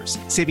colors,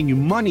 saving you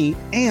money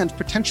and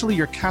potentially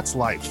your cat's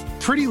life.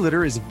 Pretty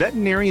Litter is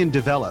veterinarian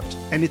developed,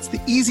 and it's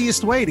the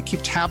easiest way to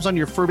keep tabs on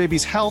your fur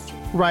baby's health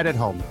right at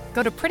home.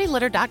 Go to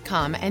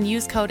prettylitter.com and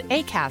use code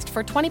ACAST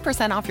for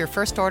 20% off your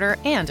first order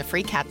and a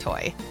free cat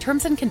toy.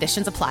 Terms and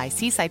conditions apply.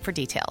 See site for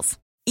details.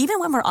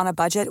 Even when we're on a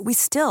budget, we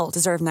still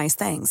deserve nice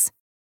things.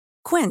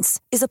 Quince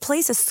is a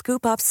place to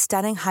scoop up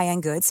stunning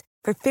high-end goods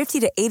for 50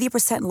 to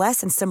 80%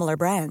 less than similar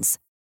brands.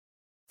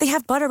 They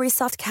have buttery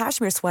soft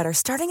cashmere sweaters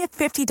starting at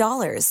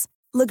 $50,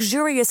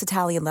 luxurious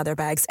Italian leather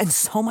bags, and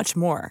so much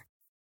more.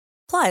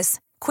 Plus,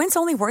 Quince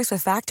only works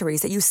with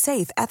factories that use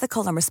safe,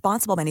 ethical, and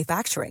responsible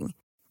manufacturing.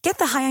 Get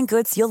the high-end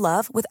goods you'll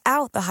love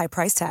without the high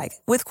price tag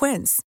with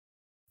Quince.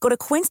 Go to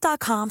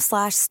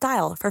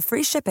quince.com/style for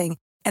free shipping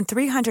and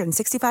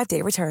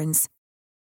 365-day returns.